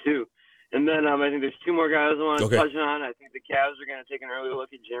like him too. And then I think there's 2 more guys I want to touch on. I think the Cavs are going to take an early look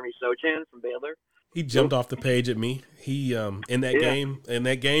at Jeremy Sochan from Baylor. He jumped off the page at me. He in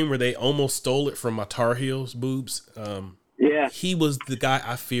that game where they almost stole it from my Tar Heels boobs. He was the guy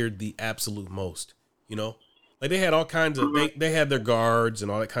I feared the absolute most. Like they had all kinds of they had their guards and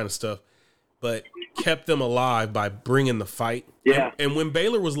all that kind of stuff, but kept them alive by bringing the fight. Yeah. And when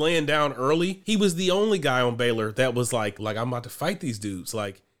Baylor was laying down early, he was the only guy on Baylor that was like I'm about to fight these dudes.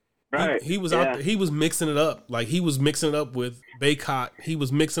 Like. Right. He was out there. He was mixing it up. Like he was mixing it up with Baycott. He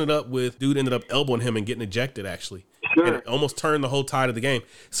was mixing it up with dude ended up elbowing him and getting ejected actually. Sure. And it almost turned the whole tide of the game.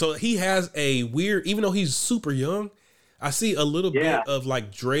 So he has a weird, even though he's super young, I see a little bit of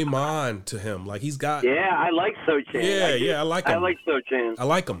like Draymond to him. Like he's got. Yeah, I like Sochan. I like him. I like Sochan. I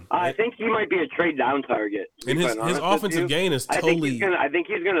like him. I think he might be a trade down target. And his offensive gain is totally. I think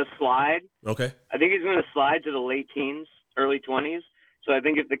he's gonna slide. Okay. I think he's gonna slide to the late teens, early 20s. So I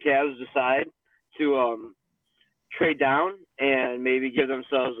think if the Cavs decide to trade down and maybe give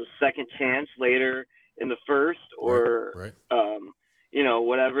themselves a second chance later in the first or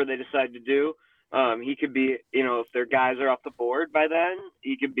whatever they decide to do, he could be, if their guys are off the board by then,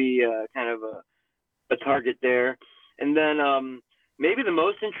 he could be kind of a target there. And then maybe the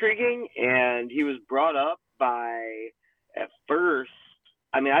most intriguing, and he was brought up by, at first,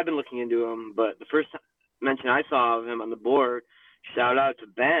 I mean, I've been looking into him, but the first mention I saw of him on the board, shout out to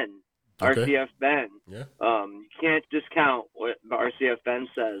Ben, Okay. RCF Ben. Yeah. You can't discount what RCF Ben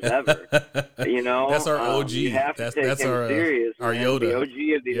says ever. You know, That's our OG. You have to take that's him our serious. our man. Yoda. The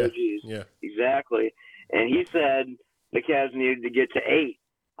OG of the OGs. Yeah. Exactly. And he said the Cavs needed to get to 8.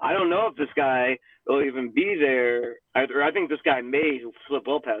 I don't know if this guy will even be there. I think this guy may slip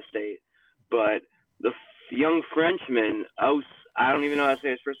well past 8. But the young Frenchman, I don't even know how to say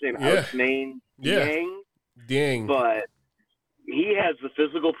his first name, Altman Dang. But he has the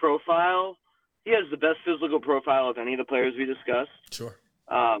physical profile. He has the best physical profile of any of the players we discussed. Sure.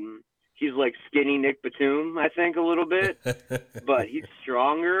 He's like skinny Nick Batum, I think, a little bit. But he's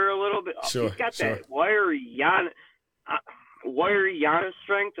stronger a little bit. Sure, He's got that wiry Giannis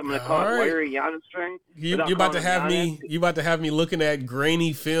strength. I'm going to call it wiry Giannis strength. You're about to have me. You about to have me looking at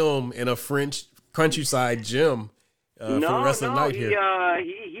grainy film in a French countryside gym for the rest of the night here.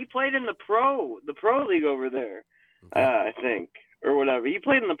 He played in the pro league over there, I think, or whatever. He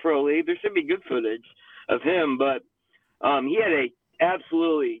played in the pro league. There should be good footage of him, but he had a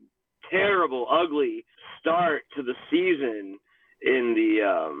absolutely terrible, ugly start to the season in the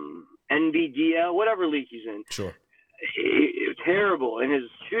NBDL, whatever league he's in. Sure. Terrible, and his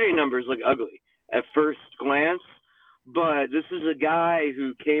shooting numbers look ugly at first glance. But this is a guy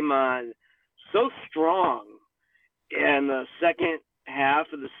who came on so strong in the second half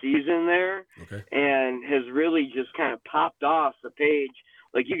of the season there, and has really just kind of popped off the page.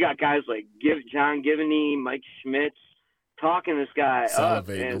 Like, you got guys like John Givney, Mike Schmitz talking this guy up,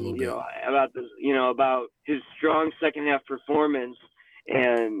 and about this, about his strong second half performance.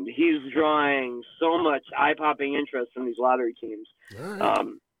 And he's drawing so much eye-popping interest in these lottery teams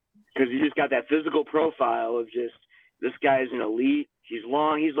because he just got that physical profile of just, this guy's an elite. He's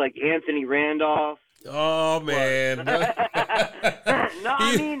long. He's like Anthony Randolph. Oh, man. No,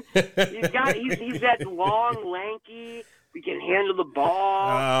 I mean, he's that long, lanky. We can handle the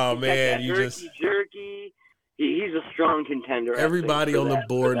ball. Oh, man. Jerky. He's a strong contender. Everybody on the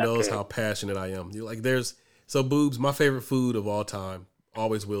board knows how passionate I am. So, Boobs, my favorite food of all time,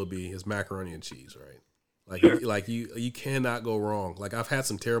 always will be, is macaroni and cheese, right? Like you cannot go wrong. Like, I've had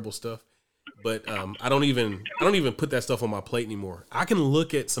some terrible stuff, but I don't even put that stuff on my plate anymore. I can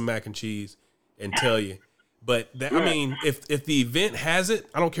look at some mac and cheese and tell you, but I mean, if the event has it,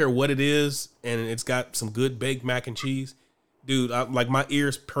 I don't care what it is, and it's got some good baked mac and cheese, dude. Like, my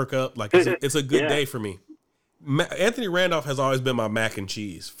ears perk up. Like, it's a good day for me. Anthony Randolph has always been my mac and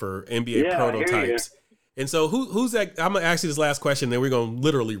cheese for NBA prototypes. And so who's that? I'm gonna ask you this last question, then we're gonna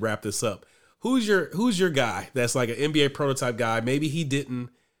literally wrap this up. Who's your guy that's like an NBA prototype guy? Maybe he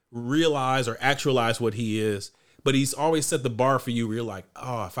didn't realize or actualize what he is, but he's always set the bar for you where you're like,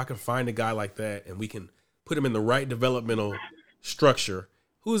 oh, if I can find a guy like that and we can put him in the right developmental structure,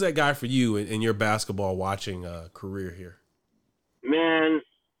 who's that guy for you in your basketball watching career here? Man,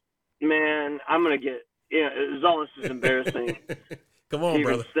 I'm gonna get it's almost as embarrassing. Come on,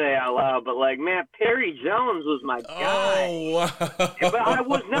 brother. Say out loud, but like, man, Perry Jones was my guy. Oh, wow. But I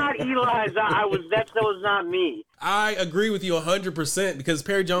was not Eli's. That was not me. I agree with you 100% because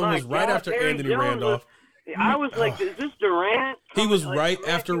Perry Jones was right after Perry Anthony Jones Randolph. I was like, is this Durant? He was right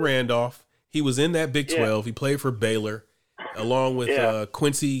after Randolph. He was in that Big 12. He played for Baylor along with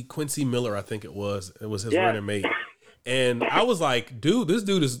Quincy Miller, I think it was. It was his running mate. And I was like, dude, this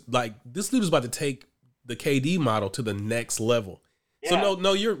dude is about to take the KD model to the next level. So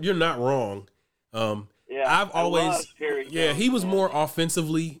no, you're not wrong. I've always he was more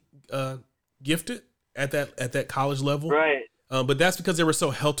offensively gifted at that college level, right? But that's because they were so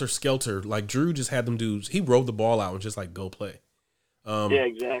helter skelter. Like, Drew just had them dudes. He rolled the ball out and just like, go play.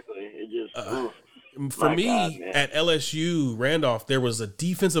 Exactly. It just for me at LSU, Randolph, there was a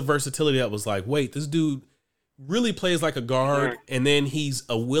defensive versatility that was like, wait, this dude really plays like a guard, and then he's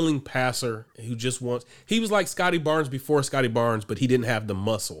a willing passer who just wants. He was like Scotty Barnes before Scotty Barnes, but he didn't have the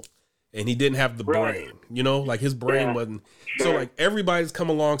muscle and he didn't have the brain. Like, his brain wasn't. So like, everybody's come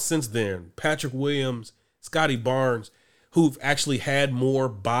along since then. Patrick Williams, Scotty Barnes, who've actually had more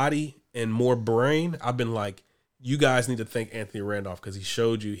body and more brain. I've been like, you guys need to thank Anthony Randolph because he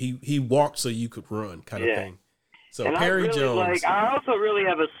showed you he walked so you could run, kind of thing. So and Perry Jones. I also really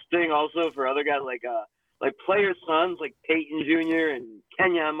have a sting also for other guys like players' sons, like Peyton Jr. and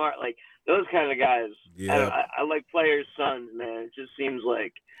Kenyon Martin, like those kind of guys. Yeah. I like players' sons, man. It just seems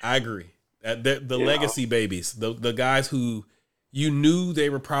like. I agree. The legacy babies, the guys who you knew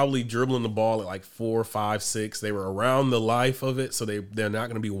they were probably dribbling the ball at like 4, 5, 6. They were around the life of it, so they're not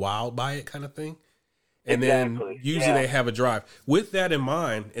going to be wild by it, kind of thing. And then usually they have a drive. With that in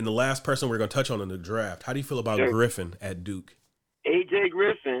mind, and the last person we're going to touch on in the draft, how do you feel about Griffin at Duke? AJ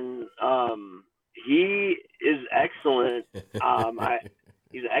Griffin, he is excellent.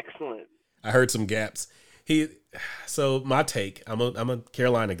 He's excellent. I heard some gaps. So my take, I'm a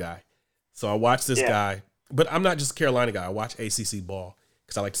Carolina guy. So I watch this guy, but I'm not just a Carolina guy. I watch ACC ball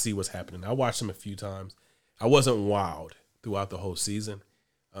because I like to see what's happening. I watched him a few times. I wasn't wowed throughout the whole season.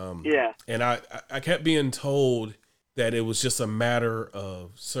 And I kept being told that it was just a matter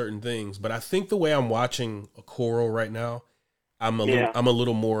of certain things. But I think the way I'm watching Okoro right now, I'm a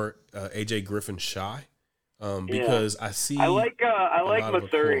little more AJ Griffin shy. Because I see I like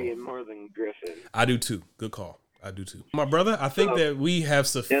Mathurian more than Griffin. I do too. Good call. I do too. My brother, I think that we have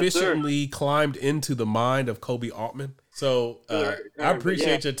sufficiently climbed into the mind of Koby Altman. So I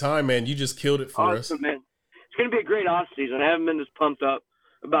appreciate your time, man. You just killed it for us. Man. It's going to be a great off season. I haven't been this pumped up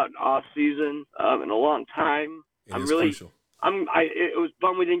about an off season in a long time. It is crucial. It was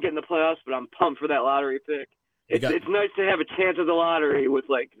bummed we didn't get in the playoffs, but I'm pumped for that lottery pick. It's nice to have a chance at the lottery with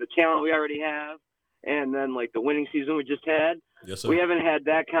like the talent we already have, and then like the winning season we just had. Yes, sir. We haven't had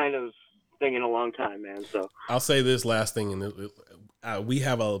that kind of thing in a long time, man. So I'll say this last thing, and we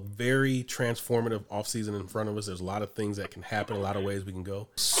have a very transformative offseason in front of us. There's a lot of things that can happen, a lot of ways we can go.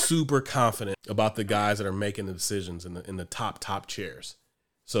 Super confident about the guys that are making the decisions in the top chairs.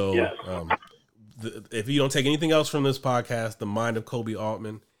 So if you don't take anything else from this podcast, the mind of Koby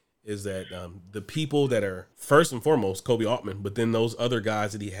Altman is that the people that are first and foremost Koby Altman, but then those other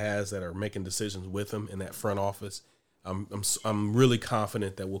guys that he has that are making decisions with him in that front office. I'm really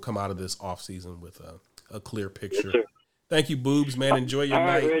confident that we'll come out of this offseason with a clear picture. Yes, thank you, Boobs, man. Enjoy your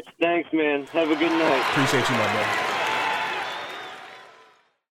night. All right, Rich. Thanks, man. Have a good night. Appreciate you, my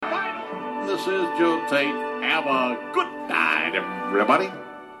brother. This is Joe Tate. Have a good night, everybody.